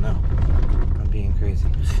 I don't know. I'm being crazy.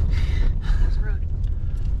 There's a road.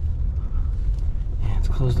 Yeah, it's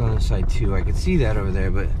closed on this side too. I could see that over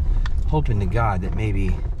there, but hoping to God that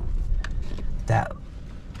maybe that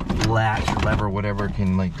latch or lever, whatever,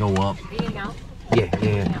 can like go up. Are you getting out?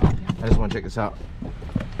 Yeah. I just want to check this out.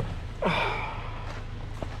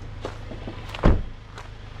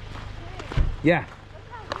 Yeah.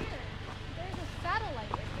 Look how weird. There's a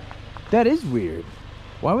satellite right there. That is weird.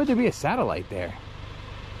 Why would there be a satellite there?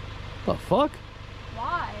 The fuck?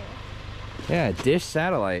 Why? Yeah, Dish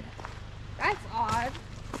Satellite. That's odd.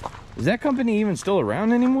 Is that company even still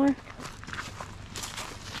around anymore?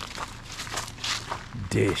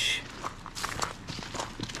 Dish.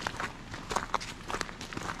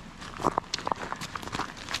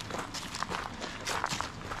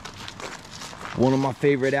 One of my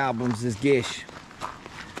favorite albums is Gish.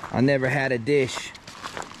 I never had a dish.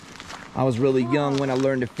 I was really young when I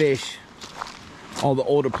learned to fish. All the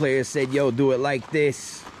older players said, yo, do it like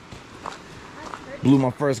this. Blew my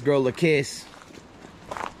first girl a kiss.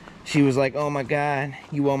 She was like, oh my God,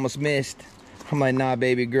 you almost missed. I'm like, nah,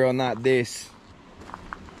 baby girl, not this.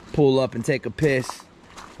 Pull up and take a piss.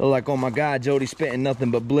 They're like, oh my God, Jody spitting nothing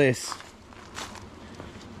but bliss.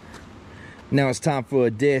 Now it's time for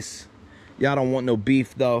a diss. Y'all don't want no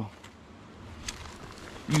beef though.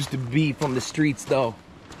 Used to beef on the streets though.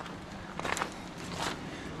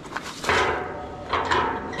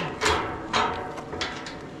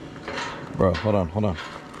 Bro, hold on, hold on.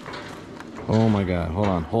 Oh my God, hold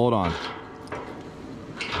on, hold on.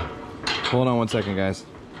 Hold on 1 second, guys.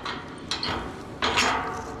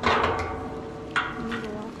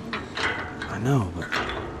 I know, but...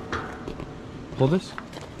 Hold this.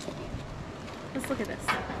 Let's look at this.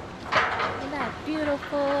 Isn't that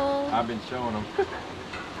beautiful? I've been showing them.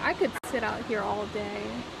 I could sit out here all day.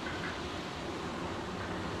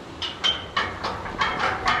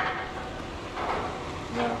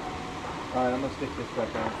 No. Alright, I'm gonna stick this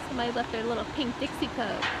back on. Somebody left their little pink Dixie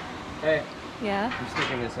cup. Hey, Yeah? I'm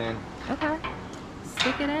sticking this in. Okay.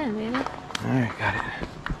 Stick it in, baby. Alright, got it.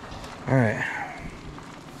 Alright.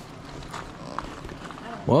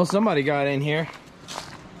 Well, somebody got in here.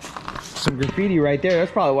 Some graffiti right there.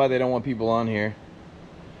 That's probably why they don't want people on here.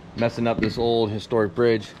 Messing up this old historic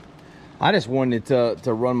bridge. I just wanted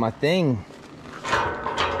to run my thing.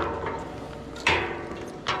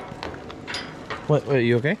 What,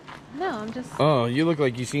 you okay? No, I'm just... Oh, you look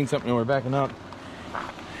like you seen something and we're backing up.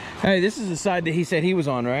 Hey, this is the side that he said he was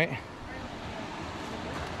on, right?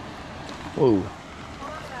 Whoa.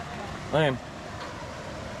 I am.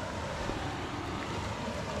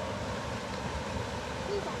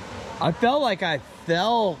 I felt like I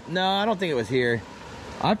fell. No, I don't think it was here.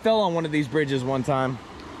 I fell on one of these bridges one time.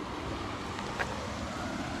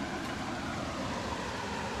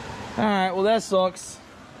 Alright, well that sucks.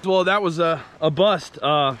 Well, that was a bust.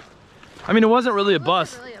 I mean, it wasn't really a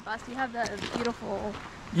bust. It wasn't really a bust. You have that beautiful...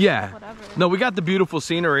 Yeah. Whatever. No, we got the beautiful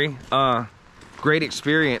scenery. Great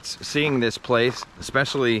experience seeing this place,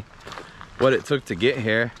 especially what it took to get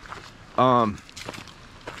here. Frog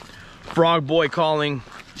boy calling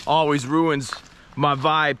always ruins my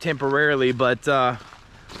vibe temporarily, but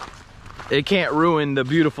it can't ruin the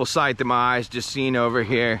beautiful sight that my eyes just seen over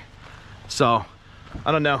here. So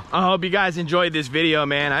I don't know. I hope you guys enjoyed this video,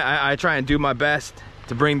 man. I try and do my best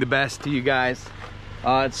to bring the best to you guys.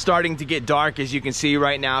 It's starting to get dark, as you can see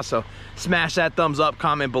right now, so smash that thumbs up,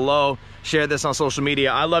 comment below, share this on social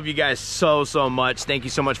media. I love you guys so much. Thank you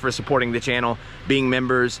so much for supporting the channel, being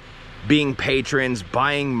members, being patrons,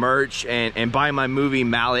 buying merch, and buying my movie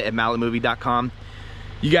Mallet at malletmovie.com.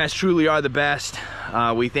 You guys truly are the best.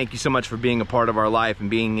 We thank you so much for being a part of our life and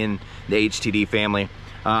being in the HTD family.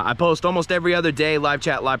 I post almost every other day, live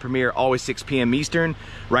chat, live premiere, always 6 p.m. Eastern,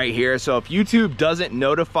 right here. So if YouTube doesn't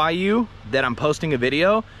notify you that I'm posting a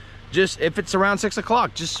video, just if it's around 6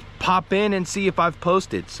 o'clock, just pop in and see if I've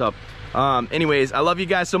posted. So anyways, I love you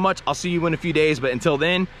guys so much. I'll see you in a few days, but until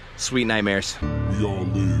then, sweet nightmares. We all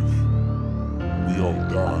live, we all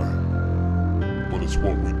die, but it's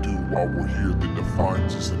what we do while we're here that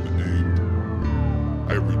defines us in the end.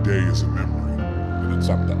 Every day is a memory, and it's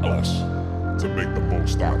up to us to make the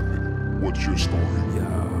most out of it. What's your story?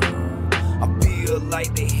 Yeah. I feel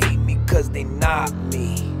like they hate me cause they not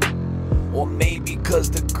me, or maybe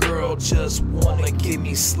cause the girl just wanna get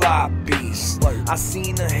me sloppy. I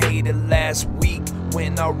seen her hater last week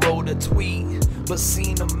when I wrote a tweet, but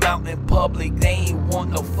seen them out in public, they ain't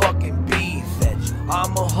want no fucking beef.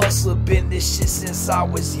 I'm a hustler, been this shit since I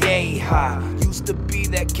was yay high. Used to be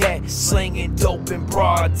that cat slinging dope in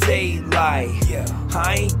broad daylight. Yeah,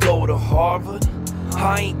 I ain't go to Harvard,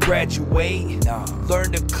 I ain't graduate.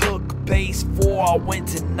 Learned to cook bass before I went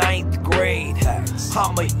to 9th grade.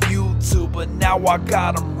 I'm a YouTuber, now I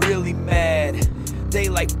got them really mad. They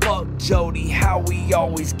like, fuck Jody, how we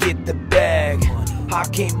always get the bag. I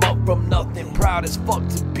came up from nothing, proud as fuck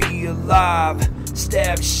to be alive.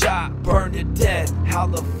 Stabbed, shot, burned to death, how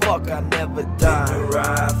the fuck I never died. Finna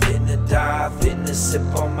ride, finna die, finna sip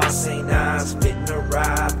on my St. Ives. Finna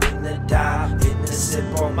ride, finna die, finna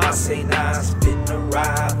sip on my St. Ives. Finna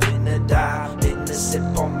ride, finna die, finna sip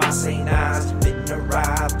on my St. Ives. Finna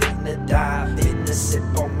ride, finna die, finna sip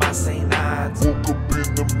on my St. Ives. Woke up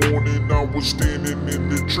in the morning, I was standing in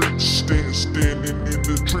the trenches, standing in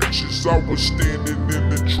the trenches. I was standing in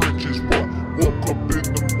the trenches. Woke up in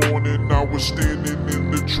the morning, I was standing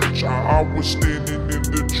in the trench. I was standing in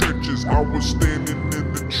the trenches. I was standing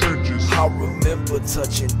in the trenches. I remember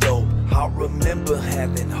touching dope, I remember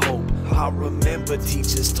having hope. I remember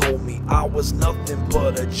teachers told me I was nothing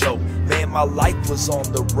but a joke. Man, my life was on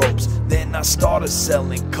the ropes. Then I started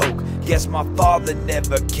selling coke. Guess my father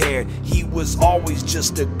never cared, he was always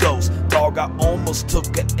just a ghost. Dog, I almost took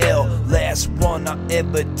a L, last run I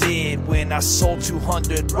ever did, when I sold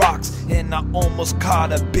 200 rocks and I almost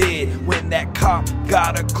caught a bid. When that cop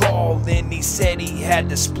got a call and he said he had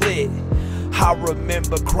to split, I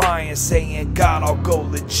remember crying saying, God, I'll go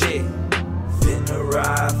legit. Finna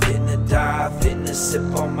ride, finna die, finna sip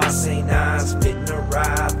on my St. Ives. Finna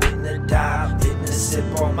ride, finna die, finna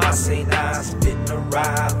sip on my St. Ives. Finna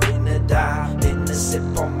ride, finna die, finna sip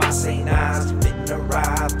on my St. Ives. Finna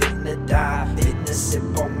ride, finna die, finna sip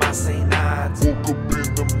on my St. Ives. Woke up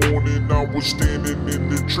in the morning, I was standing in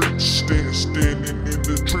the trenches, standing in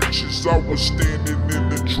the trenches. I was standing in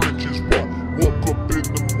the trenches. Woke up in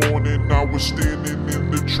the morning, I was standing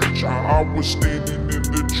in the trench. I was standing in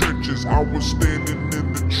the trenches. I was standing